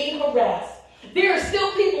who are being harassed. There are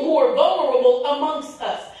still people who are vulnerable amongst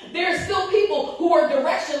us. There are still people who are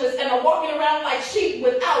directionless and are walking around like sheep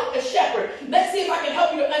without a shepherd. Let's see if I can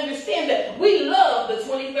help you to understand that. We love the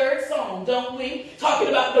 23rd Psalm, don't we? Talking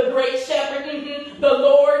about the great shepherd. The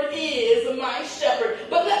Lord is my shepherd.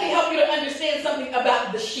 But let me help you to understand something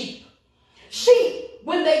about the sheep. Sheep,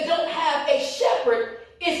 when they don't have a shepherd,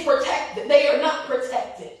 is protected. They are not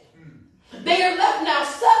protected. They are left now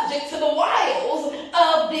subject to the wiles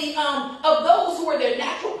of those who are their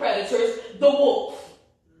natural predators, the wolf.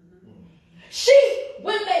 Sheep,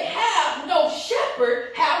 when they have no shepherd,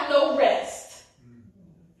 have no rest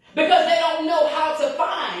because they don't know how to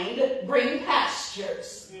find green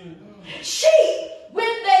pastures. Sheep,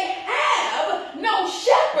 when they have no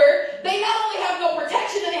shepherd, they not only have no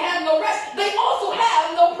protection and they have no rest, they also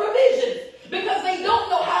have no provisions because they don't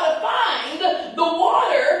know how to find the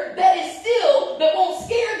water that is still, that won't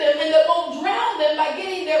scare them and that won't drown them by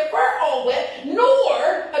getting their fur all wet,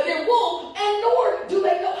 nor their wool, and nor do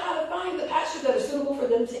they know how to find the pasture that is suitable for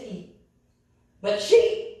them to eat. But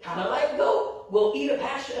sheep, kind of like goat, will eat a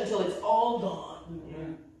pasture until it's all gone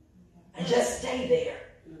and just stay there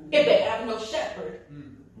if they have no shepherd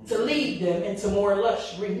to lead them into more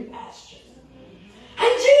lush green pastures. And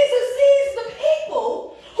Jesus sees the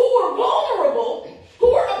people who are vulnerable, who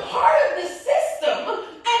are a part of this system,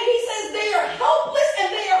 and he says they are helpless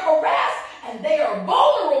and they are harassed and they are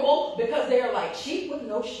vulnerable because they are like sheep with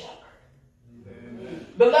no shepherd. Amen.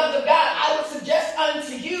 Beloved of God, I would suggest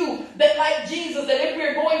unto you that like Jesus, that if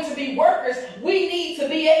we're going to be workers, we need to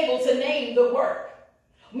be able to name the work.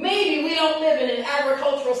 Maybe we don't live in an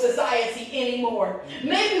agricultural society anymore.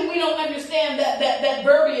 Maybe we don't understand that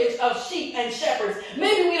verbiage of sheep and shepherds.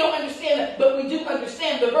 Maybe we don't understand that, but we do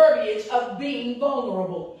understand the verbiage of being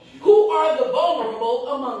vulnerable. Who are the vulnerable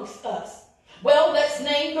amongst us? Well, let's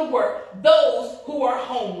name the work. Those who are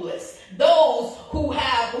homeless. Those who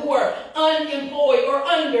are unemployed or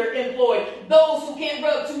underemployed. Those who can't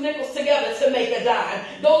rub two nickels together to make a dime.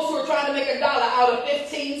 Those who are trying to make $1 out of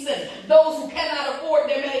 15 cents. Those who cannot afford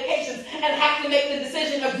their medications and have to make the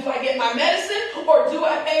decision of, do I get my medicine or do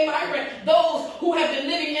I pay my rent? Those who have been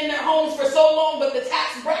living in their homes for so long, but the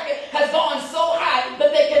tax bracket has gone so high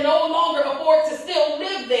that they can no longer afford to still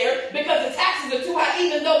live there because the taxes are too high,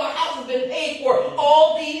 even though my house has been paid for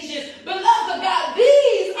all these years. Beloved of God,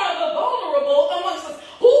 these are the vulnerable amongst us.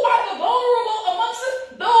 Who are the vulnerable amongst us?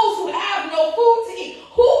 Those who have no food to eat.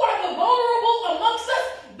 Who are the vulnerable amongst us?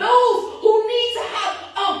 Those who need to have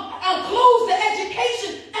close the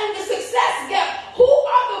education and the success gap. Who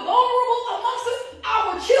are the vulnerable amongst us?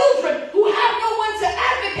 Our children who have no one to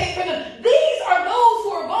advocate for them. These are those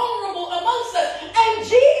who are vulnerable amongst us. And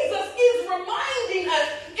Jesus is reminding us,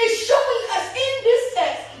 is showing us in this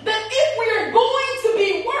text that if we are going to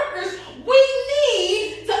be workers, we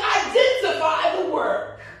need to identify the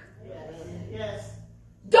work. Yes.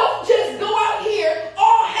 Don't just go out here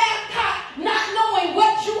all half-cocked, not knowing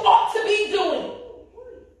what you ought to be doing.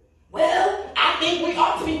 Well, I think we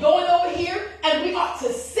ought to be going over here and we ought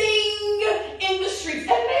to sing in the streets. And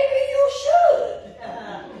maybe you should.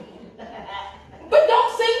 But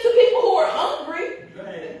don't sing to people who are hungry.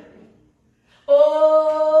 Right.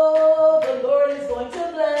 Oh, the Lord is going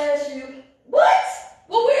to bless you. What?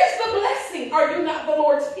 Well, where's the blessing? Are you not the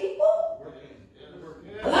Lord's people?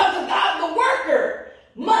 Beloved of God, the worker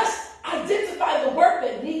must identify the work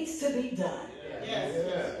that needs to be done.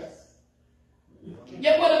 Yes.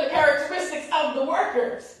 Yet what are the characteristics of the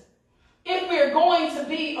workers? If we're going to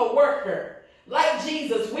be a worker, like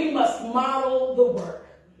Jesus, we must model the work.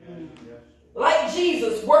 Like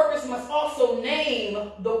Jesus, workers must also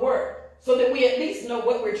name the work so that we at least know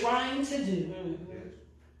what we're trying to do.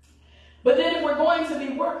 But then if we're going to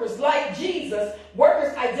be workers like Jesus,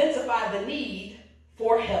 workers identify the need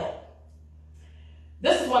for help.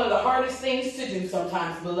 This is one of the hardest things to do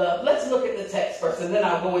sometimes, beloved. Let's look at the text first, and then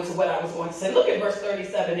I'll go into what I was going to say. Look at verse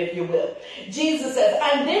 37, if you will. Jesus says,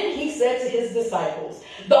 and then he said to his disciples,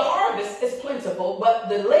 the harvest is plentiful, but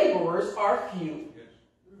the laborers are few.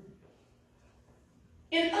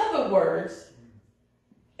 In other words,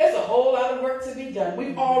 there's a whole lot of work to be done.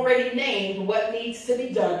 We've already named what needs to be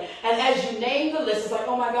done. And as you name the list, it's like,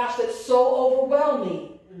 oh my gosh, that's so overwhelming.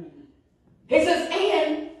 He says,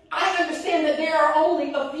 and I understand that there are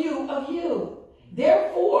only a few of you.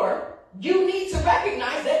 Therefore, you need to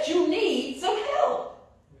recognize that you need some help.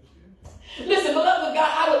 Listen, beloved of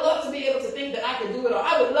God, I would love to be able to think that I can do it all.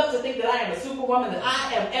 I would love to think that I am a superwoman, that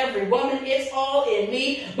I am every woman. It's all in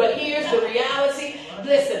me. But here's the reality.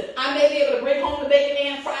 Listen, I may be able to bring home the bacon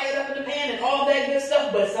and fry it up in the pan and all that good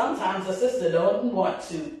stuff, but sometimes a sister doesn't want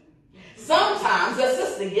to. Sometimes a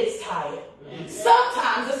sister gets tired.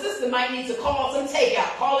 Sometimes a sister might need to call in some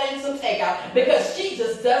takeout, because she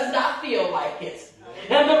just does not feel like it.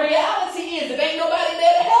 And the reality is, if ain't nobody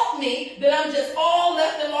there to help me, then I'm just all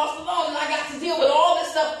left and lost alone, and I got to deal with all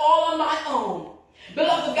this stuff all on my own.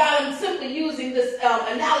 Beloved of God, I'm simply using this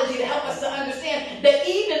analogy to help us to understand that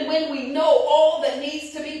even when we know all that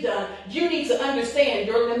needs to be done, you need to understand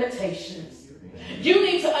your limitations. You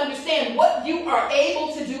need to understand what you are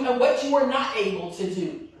able to do and what you are not able to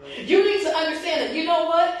do. You need to understand that, you know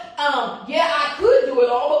what? I could do it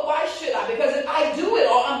all, but why should I? Because if I do it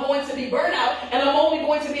all, I'm going to be burnt out, and I'm only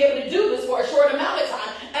going to be able to do this for a short amount of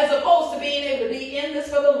time, as opposed to being able to be in this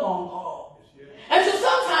for the long haul. And so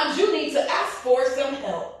sometimes you need to ask for some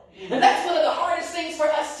help. And that's one of the hardest things for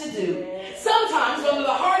us to do. Sometimes one of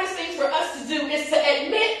the hardest things for us to do is to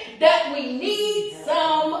admit that we need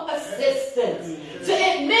some assistance. To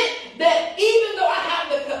admit that even though I have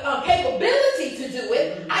the capability to do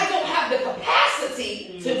it, I don't have the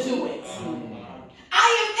capacity to do it. I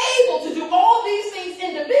am able to do all these things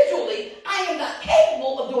individually. I am not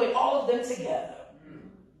capable of doing all of them together.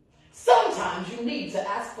 Sometimes you need to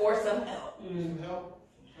ask for some help.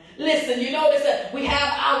 Listen, you notice that we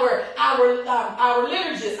have our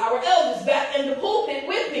liturgists, our elders back in the pulpit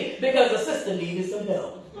with me because the sister needed some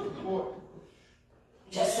help.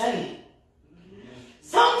 Just saying.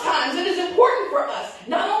 Sometimes it is important for us,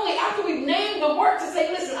 not only after we've named the work, to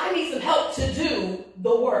say, listen, I need some help to do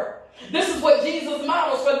the work. This is what Jesus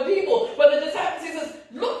models for the people, for the disciples. He says,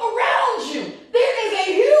 look around you. There is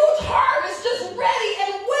a huge harvest just ready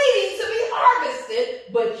and waiting to be harvested,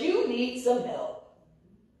 but you need some help.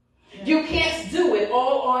 You can't do it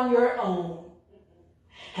all on your own.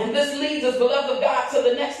 And this leads us, beloved of God, to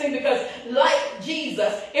the next thing, because like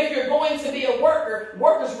Jesus, if you're going to be a worker,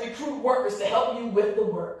 workers recruit workers to help you with the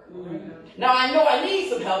work. Now I know I need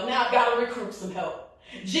some help. Now I've got to recruit some help.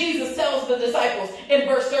 Jesus tells the disciples in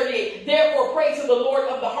verse 38, therefore pray to the Lord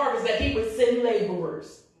of the harvest that he would send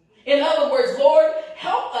laborers. In other words, Lord,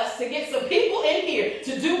 help us to get some people in here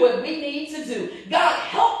to do what we need to do. God,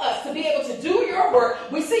 help us to be able to do your work.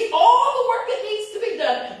 We see all the work that needs to be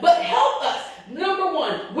done, but help us. Number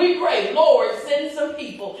one, we pray, Lord, send some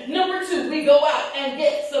people. Number two, we go out and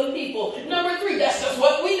get some people. Number three, that's just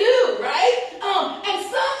what we do, right? And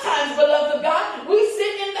sometimes, beloved of God, we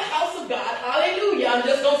sit in the house of God. Hallelujah. I'm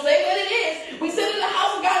just going to say what it is. We sit in the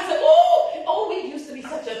house of God and say, oh, we used to be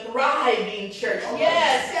such a thriving church.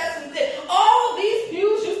 Yes, we did. All these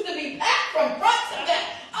pews used to be packed from front to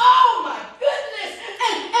back. Oh, my goodness.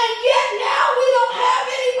 And yet now we don't have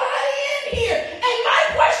anybody in here. And my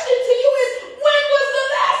question to you is, when was the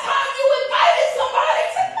last time you invited somebody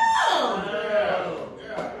to come?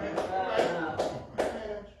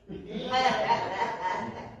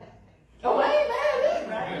 Oh, I ain't mad at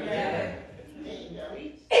it.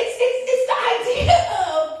 It's the idea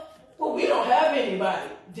of, well, we don't have anybody.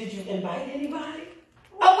 Did you invite anybody?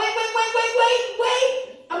 Oh, wait.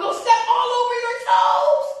 I'm going to step all over your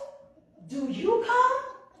toes. Do you come?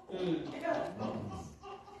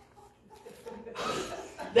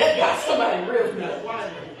 That got somebody real good.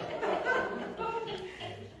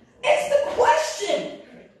 It's the question.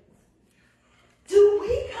 Do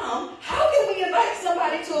we come? How can we invite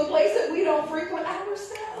somebody to a place that we don't frequent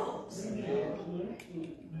ourselves?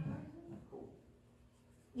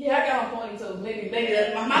 Yeah, I got on ponytails. Maybe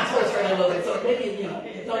that, my toes hurt a little bit, so maybe,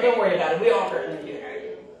 don't worry about it. We all hurt in here.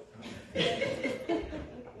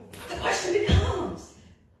 The question becomes,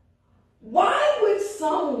 why would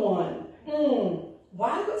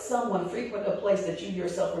someone frequent a place that you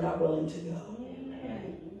yourself are not willing to go?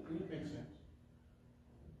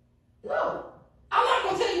 No. I'm not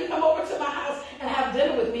going to tell you to come over to my house and have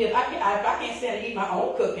dinner with me if I can't stand to eat my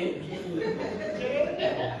own cooking.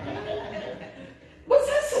 What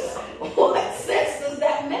sense does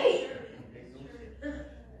that make?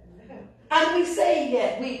 And we say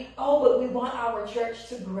but we want our church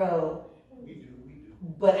to grow. We do.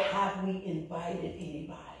 But have we invited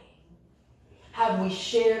anybody? Have we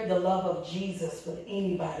shared the love of Jesus with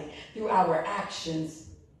anybody through our actions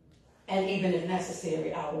and even, if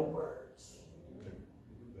necessary, our words?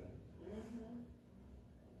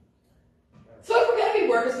 So if we're going to be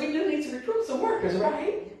workers, we do need to recruit some workers,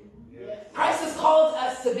 right? Christ has called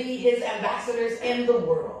us to be his ambassadors in the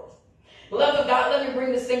world. Beloved of God, let me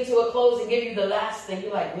bring this thing to a close and give you the last thing.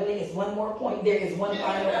 You're like, really? It's one more point? There is one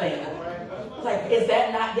final thing. It's like, is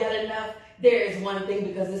that not yet enough? There is one thing,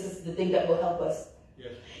 because this is the thing that will help us.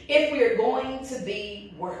 If we are going to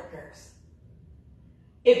be workers,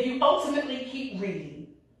 if you ultimately keep reading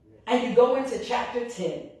and you go into chapter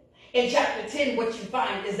 10, in chapter 10, what you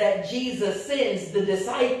find is that Jesus sends the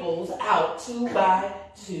disciples out 2 by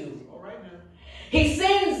 2. All right now. He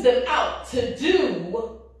sends them out to do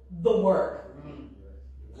the work.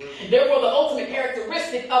 Therefore, the ultimate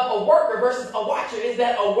characteristic of a worker versus a watcher is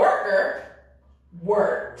that a worker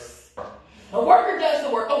works. A worker does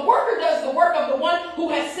the work. A worker does the work of the one who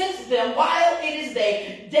has sent them while it is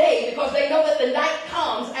day, because they know that the night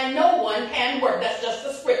comes and no one can work. That's just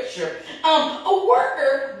the scripture. A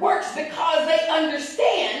worker works because they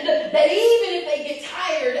understand that even if they get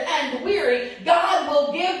tired and weary, God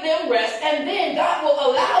will give them rest, and then God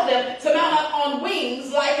will allow them to mount up on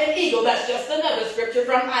wings like an eagle. That's just another scripture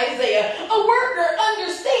from Isaiah. A worker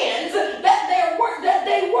understands that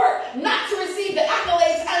they work not to receive the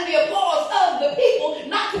accolades and the applause of the people,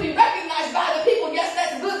 not to be recognized by the people. Yes,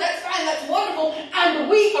 that's good, that's fine, that's wonderful, and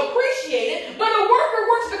we appreciate it. But a worker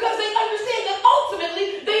works because they understand that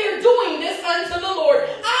ultimately they are doing this unto the Lord.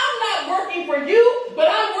 I'm not working for you, but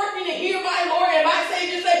I'm working to hear my Lord and my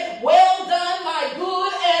Savior say, well done, my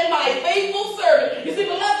good and my faithful servant. You see,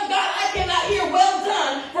 beloved of God, I cannot hear well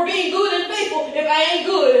done for being good and faithful if I ain't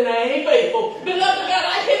good and I ain't faithful. Beloved of God,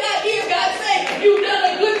 I cannot hear God say, you've done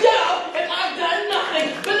a good job if I've done nothing.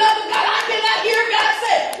 Beloved of God, I cannot hear God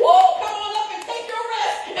say, whoa, come on up and take your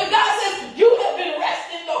rest. If God says, you have been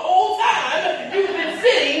resting the whole time you've been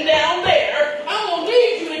sitting down there, I'm going to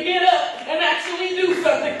need you to get up and actually do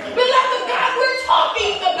something. Beloved of God, we're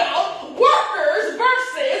talking about workers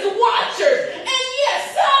versus watchers. And yes,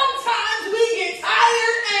 sometimes we get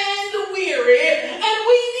tired and weary, and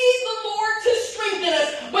we need the Lord to strengthen us.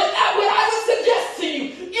 But what I would suggest to you,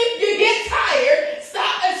 if you get tired,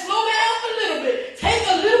 stop and slow down a little bit. Take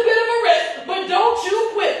a little bit of a rest, but don't you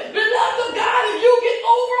quit. Beloved of God, if you get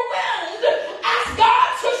overwhelmed, ask God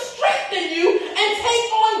to strengthen you and take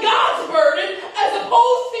on God's burden as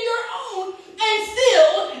opposed to your own, and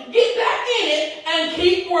still get back in it and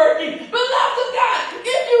keep working. Beloved of God,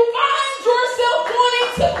 if you find yourself wanting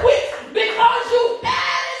to quit because you've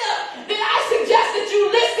had enough, then I suggest that you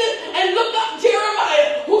listen and look up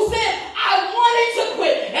Jeremiah, who said, I wanted to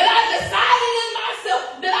quit, and I decided in myself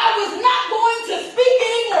that I was not going to speak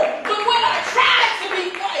anymore. But when I tried to be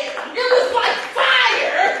quiet, it was like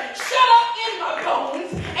fire shut up in my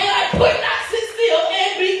bones, and I could not sit still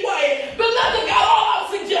and be quiet. Beloved of God, all I'm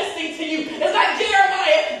suggesting to you is like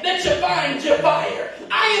Jeremiah, that you find your fire.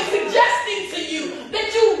 I am suggesting to you that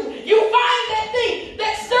you find that thing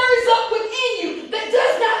that stirs up within you that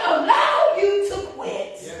does not allow you to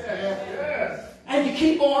quit. Yes. And you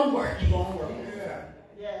keep on working.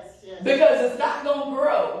 Yes, yes. Because it's not going to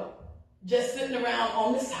grow just sitting around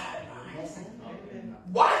on the sidelines,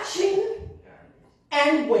 watching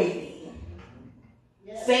and waiting,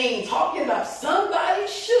 Yes. saying, talking about somebody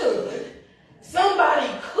should, somebody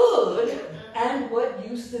could, and what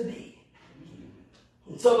used to be.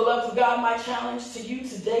 And so, beloved of God, my challenge to you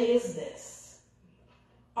today is this.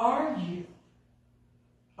 Are you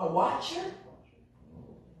a watcher?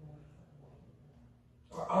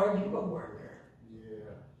 Or are you a worker?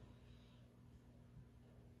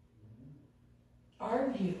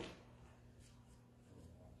 Are you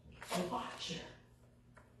a watcher?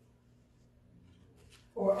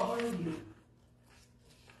 Or are you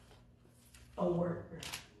a worker?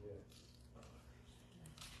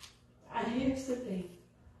 And here's the thing.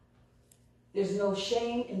 There's no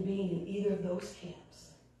shame in being in either of those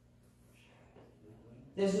camps.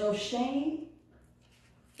 There's no shame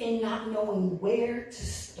in not knowing where to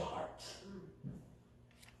start.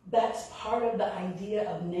 That's part of the idea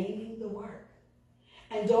of naming the work.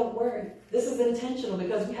 And don't worry, this is intentional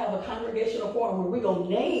because we have a congregational forum where we're going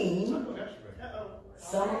to name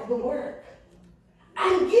some of the work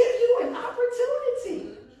and give you an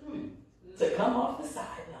opportunity to come off the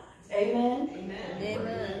sidelines. Amen?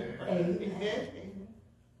 Amen. Amen.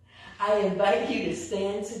 I invite you to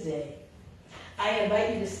stand today. I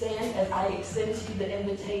invite you to stand as I extend to you the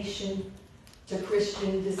invitation to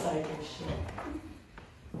Christian discipleship.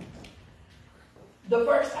 The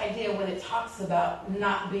first idea when it talks about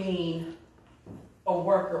not being a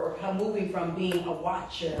worker or moving from being a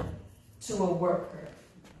watcher to a worker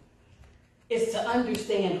is to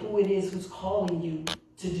understand who it is who's calling you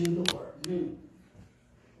to do the work. Amen.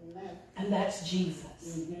 And that's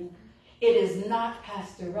Jesus. It is not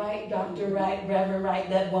Pastor Wright, Dr. Wright, Reverend Wright,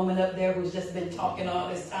 that woman up there who's just been talking all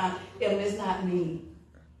this time. It is not me.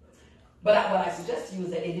 But what I suggest to you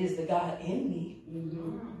is that it is the God in me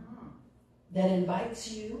that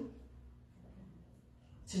invites you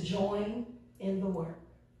to join in the work.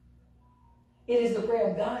 It is the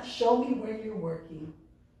prayer of God, show me where you're working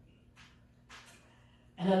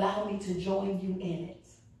and allow me to join you in it.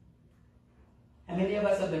 And many of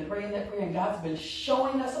us have been praying that prayer, and God's been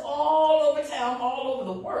showing us all over town, all over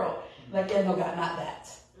the world. Like, yeah, no, God, not that.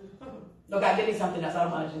 No, God, give me something else. I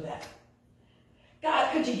don't want to do that.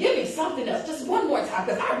 God, could you give me something else just one more time?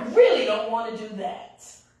 Because I really don't want to do that.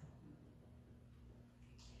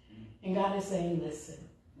 And God is saying, listen,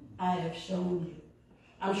 I have shown you.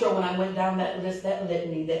 I'm sure when I went down that list, that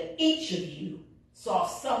litany, that each of you saw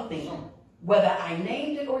something, whether I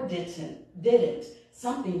named it or didn't,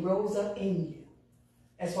 something rose up in you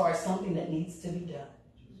as far as something that needs to be done.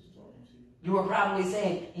 You were probably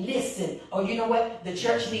saying, listen, oh, you know what? The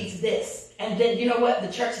church needs this. And then, you know what?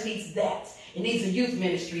 The church needs that. It needs a youth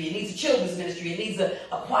ministry. It needs a children's ministry. It needs a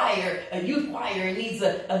choir, a youth choir. It needs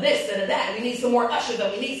a this and a that. We need some more ushers.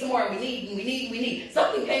 And we need some more. We need.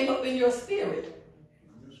 Something came up in your spirit.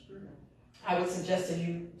 I would suggest to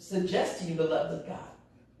you, beloved of God.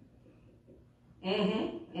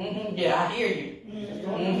 Yeah, I hear you.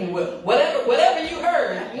 Whatever you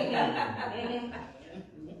heard.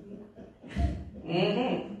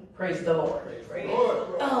 Praise the Lord.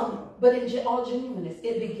 But in all genuineness,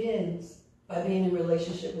 it begins by being in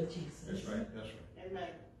relationship with Jesus. That's right. Amen.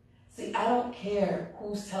 See, I don't care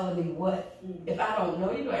who's telling me what. If I don't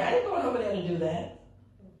know you, I ain't going over there to do that.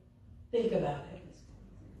 Think about it.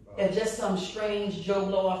 If just some strange Joe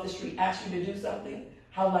Blow off the street asks you to do something,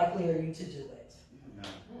 how likely are you to do it? No.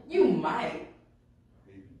 You might.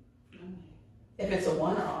 If it's a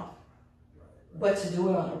one-off. But to do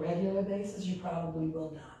it on a regular basis, you probably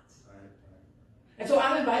will not. And so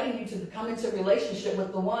I'm inviting you to come into relationship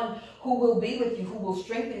with the one who will be with you, who will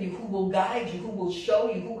strengthen you, who will guide you, who will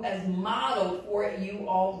show you, who has modeled for you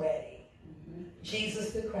already.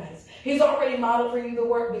 Jesus the Christ. He's already modeled for you the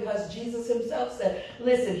work because Jesus himself said,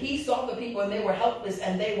 listen, he saw the people and they were helpless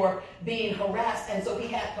and they were being harassed, and so he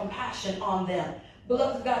had compassion on them.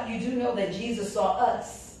 Beloved of God, you do know that Jesus saw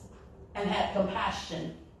us and had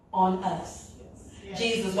compassion on us. Yes.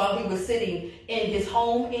 Jesus, while he was sitting in his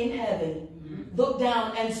home in heaven, looked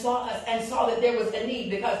down and saw us and saw that there was a need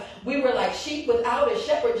because we were like sheep without a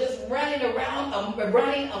shepherd, just running around,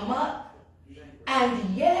 running amok.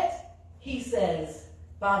 And yet he says,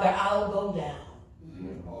 Father, I'll go down.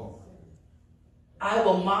 I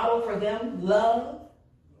will model for them love.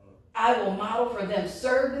 I will model for them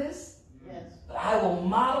service. Yes. But I will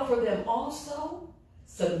model for them also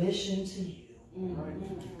submission to you.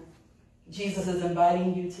 Jesus is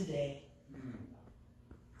inviting you today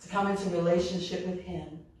to come into relationship with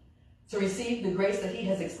him, to receive the grace that he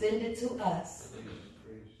has extended to us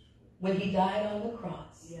when he died on the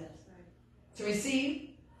cross. Yes. To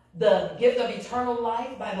receive the gift of eternal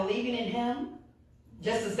life by believing in him,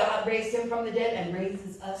 just as God raised him from the dead and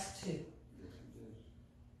raises us too.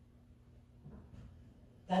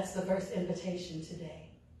 That's the first invitation today.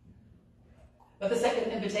 But the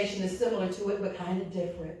second invitation is similar to it, but kind of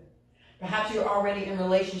different. Perhaps you're already in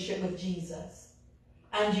relationship with Jesus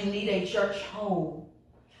and you need a church home.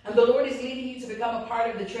 And the Lord is leading you to become a part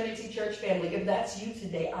of the Trinity Church family. If that's you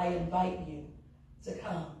today, I invite you to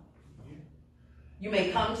come. You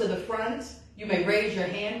may come to the front. You may raise your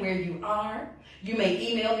hand where you are. You may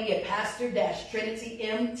email me at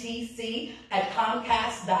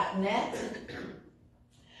pastor-trinitymtc@comcast.net.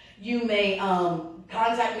 You may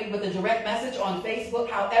contact me with a direct message on Facebook,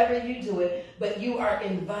 however you do it, but you are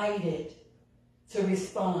invited to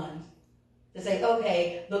respond, to say,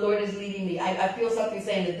 okay, the Lord is leading me. I feel something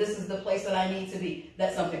saying that this is the place that I need to be.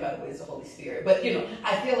 That's something, by the way, is the Holy Spirit. But,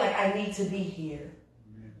 I feel like I need to be here.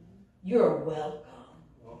 You're welcome.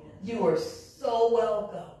 You are so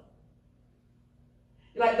welcome.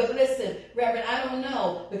 You're like, but listen, Reverend, I don't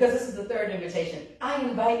know, because this is the third invitation. I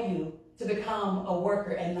invite you to become a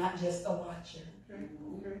worker and not just a watcher.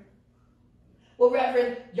 Okay. Well,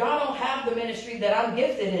 Reverend, y'all don't have the ministry that I'm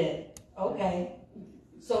gifted in. Okay.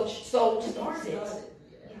 So start it.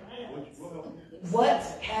 What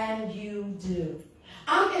can you do?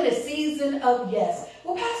 I'm in a season of yes.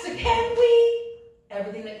 Well, Pastor, can we?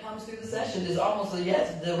 Everything that comes through the session is almost a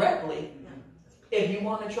yes directly. If you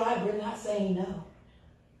want to try, we're not saying no.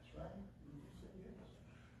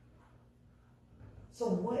 So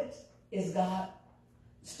what is God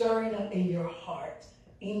stirring up in your heart,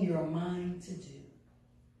 in your mind to do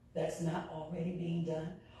that's not already being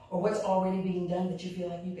done? Or what's already being done that you feel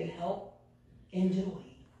like you can help in doing.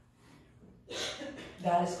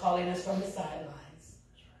 God is calling us from the sidelines,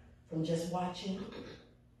 from just watching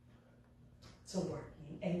to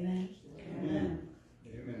working. Amen. Amen.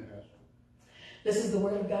 Amen. This is the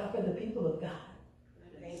word of God for the people of God.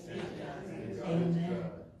 Amen.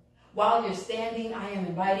 While you're standing, I am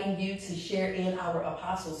inviting you to share in our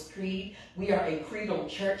Apostles' Creed. We are a creedal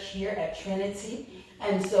church here at Trinity.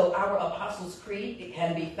 And so our Apostles' Creed, it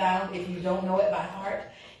can be found if you don't know it by heart.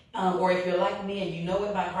 Or if you're like me and you know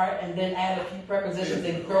it by heart and then add a few prepositions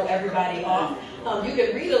and throw everybody off, you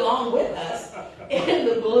can read along with us in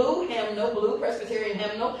the blue hymnal, blue Presbyterian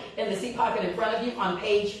hymnal, in the seat pocket in front of you on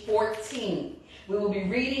page 14. We will be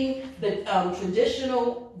reading the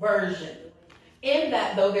traditional version. In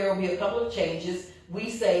that, though, there will be a couple of changes. We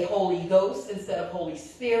say Holy Ghost instead of Holy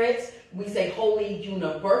Spirit. We say Holy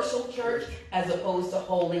Universal Church as opposed to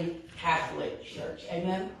Holy Catholic Church.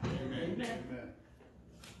 Amen? Amen.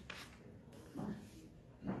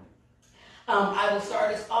 I will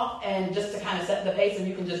start us off, and just to kind of set the pace, and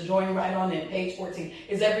you can just join right on in page 14.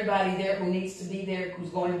 Is everybody there who needs to be there, who's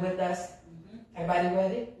going with us? Everybody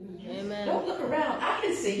ready? Amen. Don't look around. I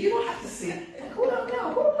can see. You don't have to see. Who don't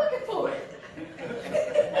know? Who's looking for it?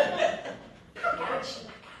 I got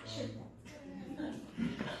you.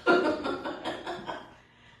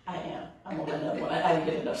 I am. I'm on enough one. I didn't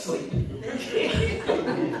get enough sleep.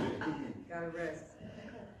 Gotta rest.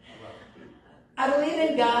 I believe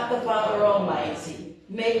in God the Father Almighty,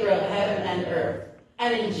 maker of heaven and earth,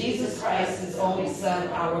 and in Jesus Christ, his only Son,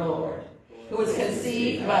 our Lord, who was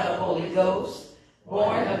conceived by the Holy Ghost,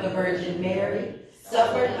 born of the Virgin Mary,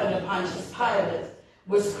 suffered under Pontius Pilate,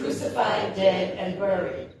 was crucified, dead, and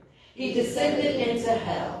buried. He descended into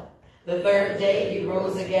hell. The third day he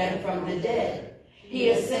rose again from the dead. He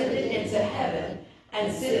ascended into heaven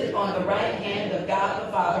and sitteth on the right hand of God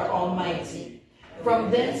the Father Almighty.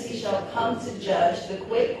 From thence he shall come to judge the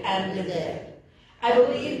quick and the dead. I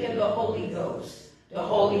believe in the Holy Ghost, the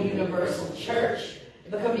holy universal church,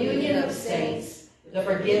 the communion of saints, the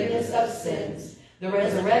forgiveness of sins, the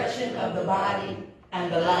resurrection of the body,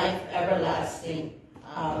 and the life everlasting.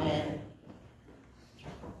 Amen.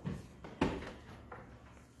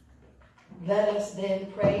 Let us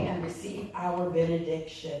then pray and receive our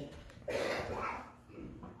benediction.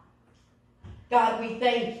 God, we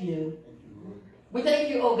thank you. We thank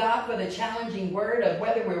you, oh God, for the challenging word of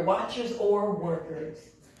whether we're watchers or workers.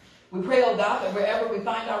 We pray, oh God, that wherever we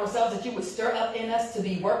find ourselves, that you would stir up in us to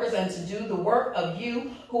be workers and to do the work of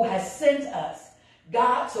you who has sent us.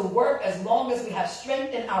 God, to work as long as we have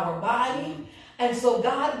strength in our body. And so,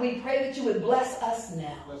 God, we pray that you would bless us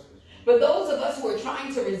now. For those of us who are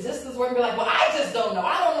trying to resist this word and be like, well, I just don't know.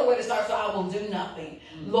 I don't know where to start, so I will do nothing.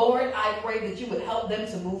 Lord, I pray that you would help them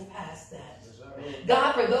to move past that.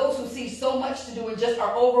 God, for those who see so much to do and just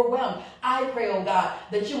are overwhelmed, I pray, oh God,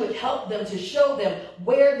 that you would help them to show them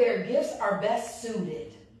where their gifts are best suited.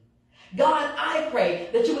 God, I pray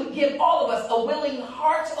that you would give all of us a willing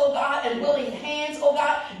heart, oh God, and willing hands, oh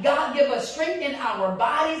God. God, give us strength in our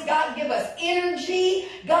bodies. God, give us energy.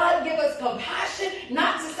 God, give us compassion.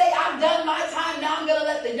 Not to say, I've done my time, now I'm going to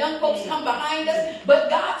let the young folks come behind us. But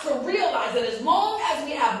God, to realize that as long as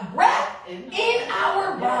we have breath in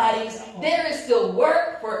our bodies, there is still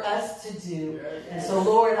work for us to do. And so,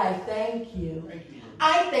 Lord, I thank you.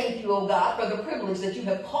 I thank you, oh God, for the privilege that you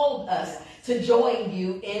have called us to join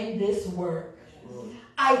you in this work.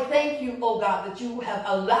 I thank you, oh God, that you have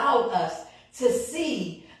allowed us to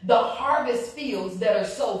see the harvest fields that are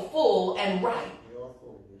so full and ripe.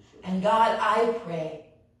 And God, I pray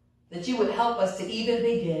that you would help us to even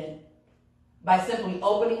begin by simply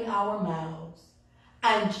opening our mouths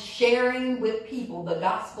and sharing with people the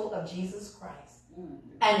gospel of Jesus Christ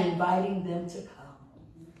and inviting them to come.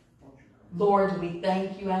 Lord, we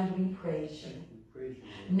thank you and we praise you.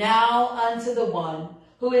 Now unto the one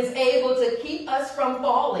who is able to keep us from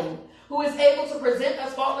falling, who is able to present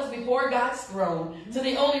us faultless before God's throne, to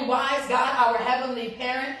the only wise God, our heavenly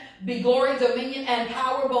parent, be glory, dominion, and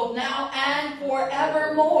power both now and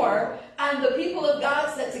forevermore. And the people of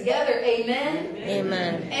God said together, amen.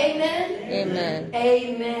 Amen. Amen. Amen.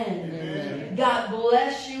 Amen. Amen. God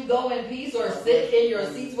bless you. Go in peace or sit in your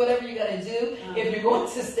seats, whatever you're going to do. If you're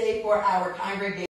going to stay for our congregation.